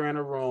together in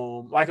a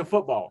room, like a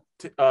football,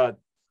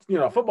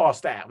 football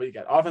staff, where you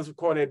got offensive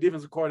coordinator,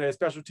 defensive coordinator,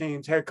 special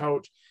teams, head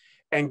coach,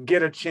 and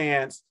get a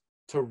chance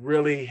to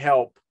really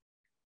help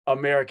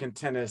American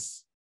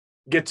tennis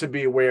get to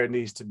be where it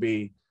needs to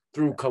be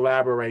through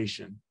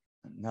collaboration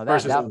No,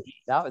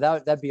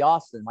 that'd be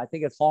awesome. I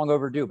think it's long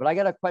overdue. But I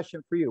got a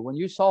question for you. When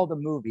you saw the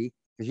movie,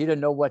 because you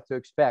didn't know what to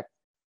expect,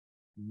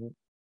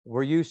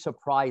 were you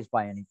surprised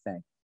by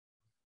anything?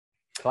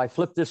 So I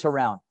flipped this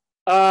around.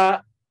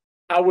 I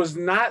was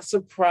not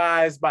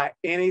surprised by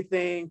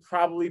anything,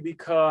 probably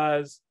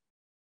because,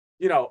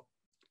 you know,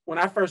 when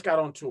I first got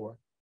on tour,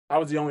 I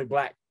was the only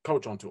Black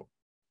coach on tour.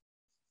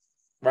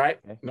 Right?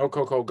 Okay. No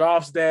Coco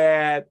Gauff's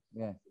dad.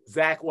 Yeah.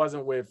 Zach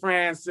wasn't with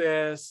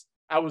Francis.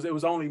 It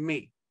was only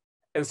me.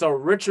 And so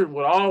Richard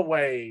would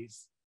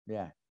always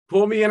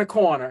pull me in a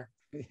corner.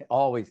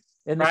 Always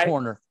in the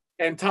corner.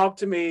 And talk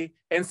to me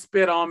and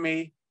spit on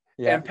me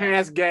and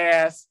pass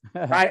gas.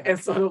 Right. And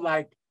sort of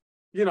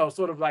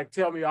like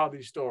tell me all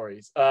these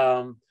stories.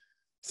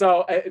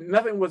 So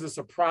nothing was a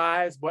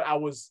surprise, but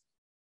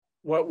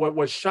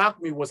what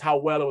shocked me was how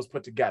well it was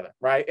put together.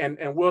 Right.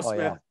 And Will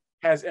Smith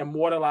has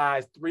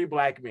immortalized 3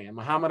 Black men: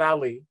 Muhammad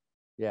Ali,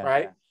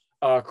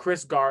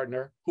 Chris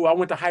Gardner, who I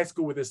went to high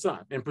school with his son,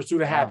 In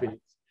Pursuit of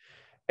Happiness,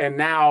 and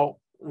now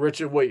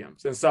Richard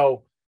Williams. And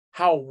so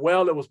how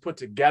well it was put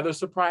together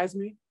surprised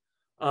me.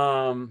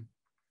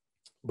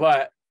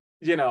 But,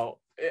 you know,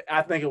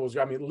 I think it was,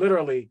 I mean,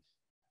 literally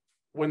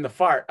when the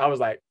fart, I was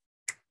like,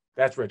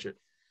 that's Richard.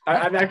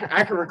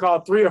 I can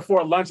recall 3 or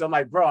 4 lunches. I'm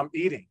like, bro, I'm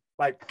eating.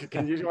 Like,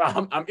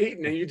 I'm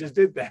eating, and you just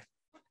did that.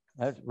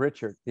 That's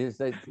Richard. He's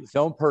his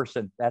own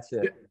person. That's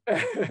it.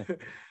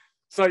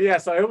 So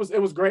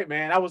it was great,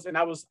 man. I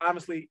was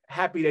honestly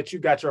happy that you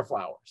got your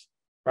flowers,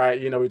 right?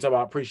 You know, we talk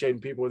about appreciating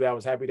people. That I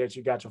was happy that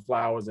you got your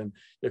flowers and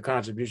your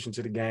contribution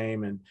to the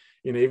game, and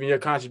you know, even your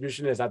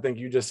contribution is. I think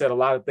you just said a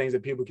lot of things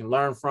that people can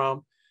learn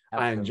from.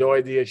 Absolutely. I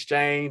enjoyed the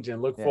exchange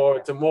and look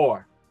forward to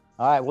more.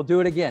 All right, we'll do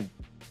it again.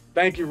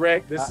 Thank you,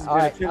 Rick. This has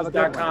been a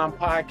Tennis.com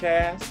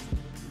podcast.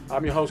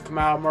 I'm your host,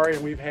 Kamau Murray,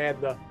 and we've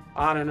had the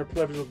honor and the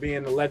privilege of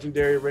being the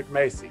legendary Rick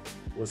Macci.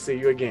 We'll see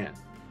you again.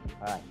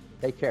 All right.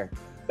 Take care.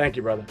 Thank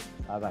you, brother.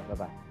 Bye-bye.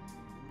 Bye-bye.